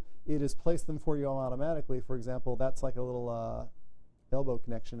though it has placed them for you all automatically, for example, that's like a little elbow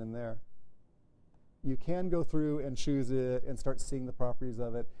connection in there. You can go through and choose it and start seeing the properties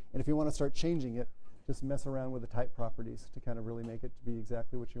of it. And if you want to start changing it, just mess around with the type properties to kind of really make it to be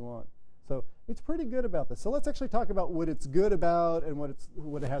exactly what you want. So it's pretty good about this. So let's actually talk about what it's good about and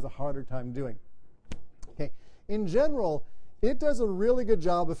what it has a harder time doing. Okay, in general, it does a really good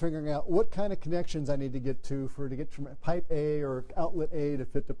job of figuring out what kind of connections I need to get to get from pipe A or outlet A to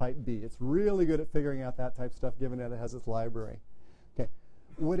fit to pipe B. It's really good at figuring out that type of stuff, given that it has its library. Okay,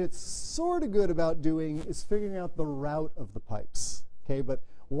 what it's sort of good about doing is figuring out the route of the pipes. Okay, but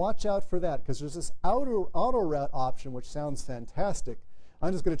watch out for that because there's this auto route option, which sounds fantastic.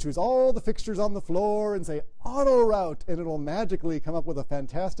 I'm just going to choose all the fixtures on the floor and say auto route, and it'll magically come up with a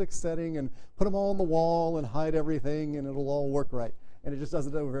fantastic setting and put them all on the wall and hide everything, and it'll all work right. And it just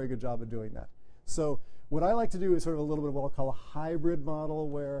doesn't do a very good job of doing that. So what I like to do is sort of a little bit of what I'll call a hybrid model,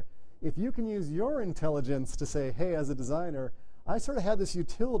 where if you can use your intelligence to say, hey, as a designer, I sort of had this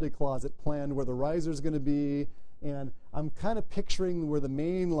utility closet planned where the riser is going to be, and I'm kind of picturing where the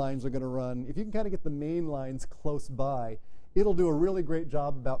main lines are going to run. If you can kind of get the main lines close by, it'll do a really great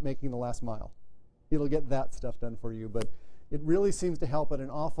job about making the last mile. It'll get that stuff done for you, but it really seems to help it an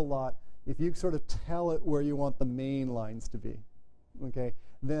awful lot if you sort of tell it where you want the main lines to be. Okay,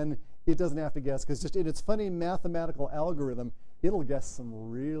 then it doesn't have to guess, because just in its funny mathematical algorithm, it'll guess some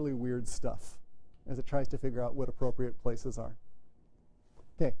really weird stuff as it tries to figure out what appropriate places are.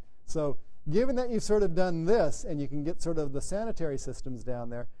 Okay, so given that you've sort of done this and you can get sort of the sanitary systems down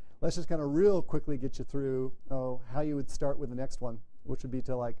there, let's just kind of real quickly get you through how you would start with the next one, which would be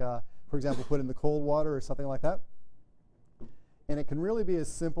to, like, for example, put in the cold water or something like that. And it can really be as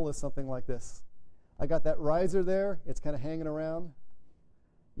simple as something like this. I got that riser there. It's kind of hanging around.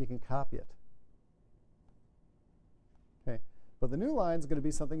 You can copy it. Okay, but the new line is going to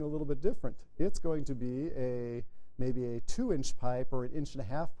be something a little bit different. It's going to be maybe a 2-inch pipe or an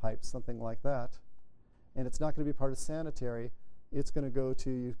 1.5-inch pipe, something like that. And it's not going to be part of sanitary. It's going to go to,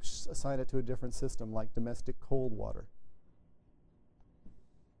 you assign it to a different system, like domestic cold water.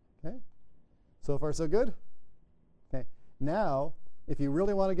 Okay? So far, so good? Okay. Now, if you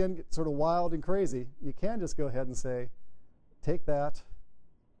really want to get sort of wild and crazy, you can just go ahead and say, take that.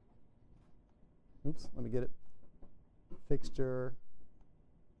 Oops, let me get it. Fixture.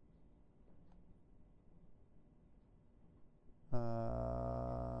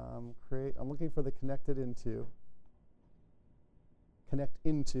 I'm looking for the connected into. Connect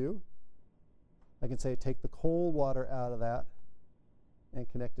into. I can say take the cold water out of that and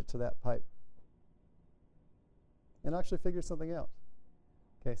connect it to that pipe. And actually figure something out.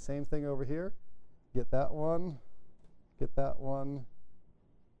 Okay, same thing over here. Get that one. Get that one.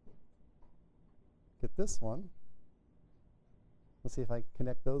 Get this one. Let's see if I can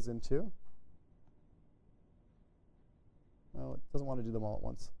connect those into. Oh, it doesn't want to do them all at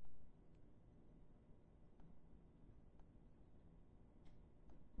once.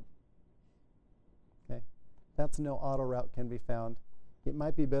 Okay, that's no auto route can be found. It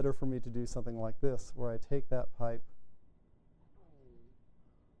might be better for me to do something like this, where I take that pipe,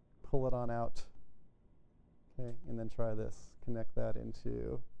 pull it on out, okay, and then try this. Connect that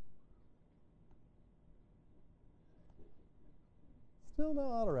into. Still no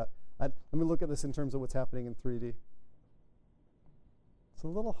auto route. Let me look at this in terms of what's happening in 3D. It's a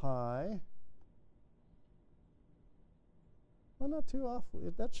little high. Well, not too off.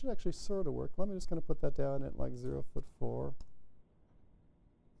 That should actually sort of work. Let me just kind of put that down at like 0.4.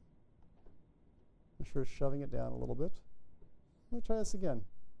 I'm sure shoving it down a little bit. Let me try this again.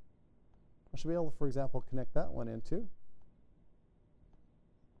 I should be able to, for example, connect that one into.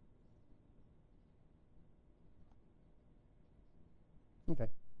 Okay,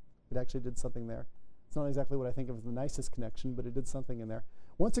 it actually did something there. It's not exactly what I think of as the nicest connection, but it did something in there.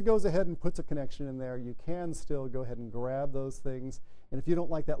 Once it goes ahead and puts a connection in there, you can still go ahead and grab those things. And if you don't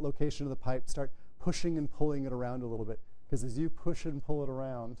like that location of the pipe, start pushing and pulling it around a little bit. Because as you push and pull it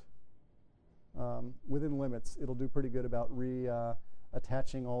around, within limits, it'll do pretty good about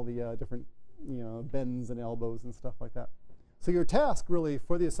attaching all the different bends and elbows and stuff like that. So your task really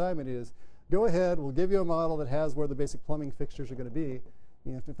for the assignment is, go ahead, we'll give you a model that has where the basic plumbing fixtures are going to be.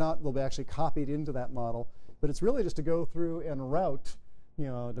 If not, they'll be actually copied into that model. But it's really just to go through and route,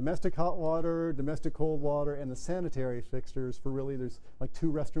 domestic hot water, domestic cold water, and the sanitary fixtures for really, there's like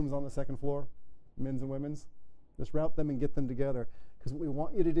 2 restrooms on the 2nd floor, men's and women's. Just route them and get them together. Because what we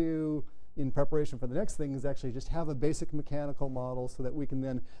want you to do in preparation for the next thing is actually just have a basic mechanical model so that we can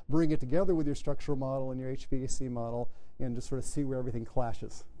then bring it together with your structural model and your HVAC model and just sort of see where everything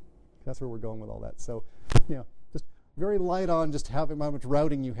clashes. That's where we're going with all that. So, just very light on just how much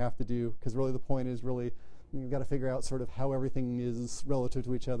routing you have to do, because really the point is really you've got to figure out sort of how everything is relative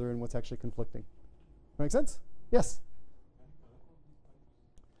to each other and what's actually conflicting. Make sense? Yes?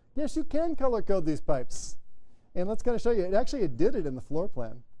 Yes, you can color code these pipes. And let's kind of show you. It did it in the floor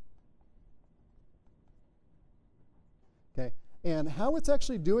plan. Okay, and how it's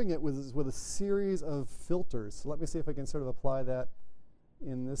actually doing it is with a series of filters. So let me see if I can sort of apply that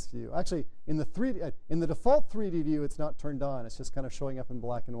in this view. Actually, in the default 3D view, it's not turned on. It's just kind of showing up in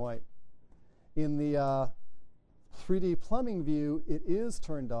black and white. In the 3D plumbing view, it is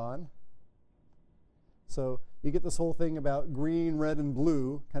turned on. So you get this whole thing about green, red, and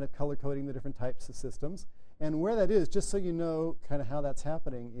blue, kind of color coding the different types of systems. And where that is, just so you know kind of how that's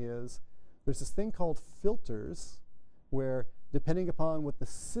happening, is there's this thing called filters, where depending upon what the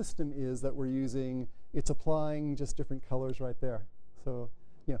system is that we're using, it's applying just different colors right there. So,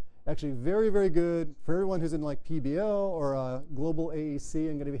 actually very, very good for everyone who's in like PBL or global AEC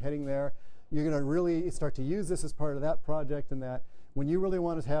and going to be heading there. You're going to really start to use this as part of that project, and that when you really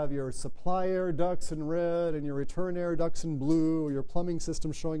want to have your supply air ducts in red and your return air ducts in blue, or your plumbing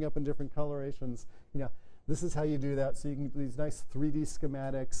system showing up in different colorations, this is how you do that. So you can get these nice 3D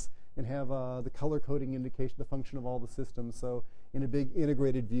schematics and have the color coding indication the function of all the systems. So in a big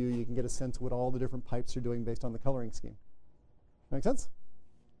integrated view, you can get a sense of what all the different pipes are doing based on the coloring scheme. Make sense?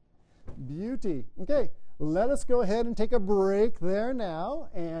 Beauty. Okay, let us go ahead and take a break there now,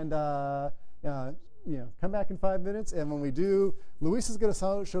 and come back in 5 minutes. And when we do, Luis is going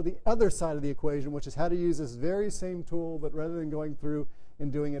to show the other side of the equation, which is how to use this very same tool, but rather than going through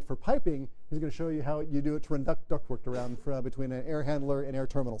and doing it for piping, he's going to show you how you do it to run ductwork around between an air handler and air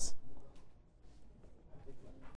terminals.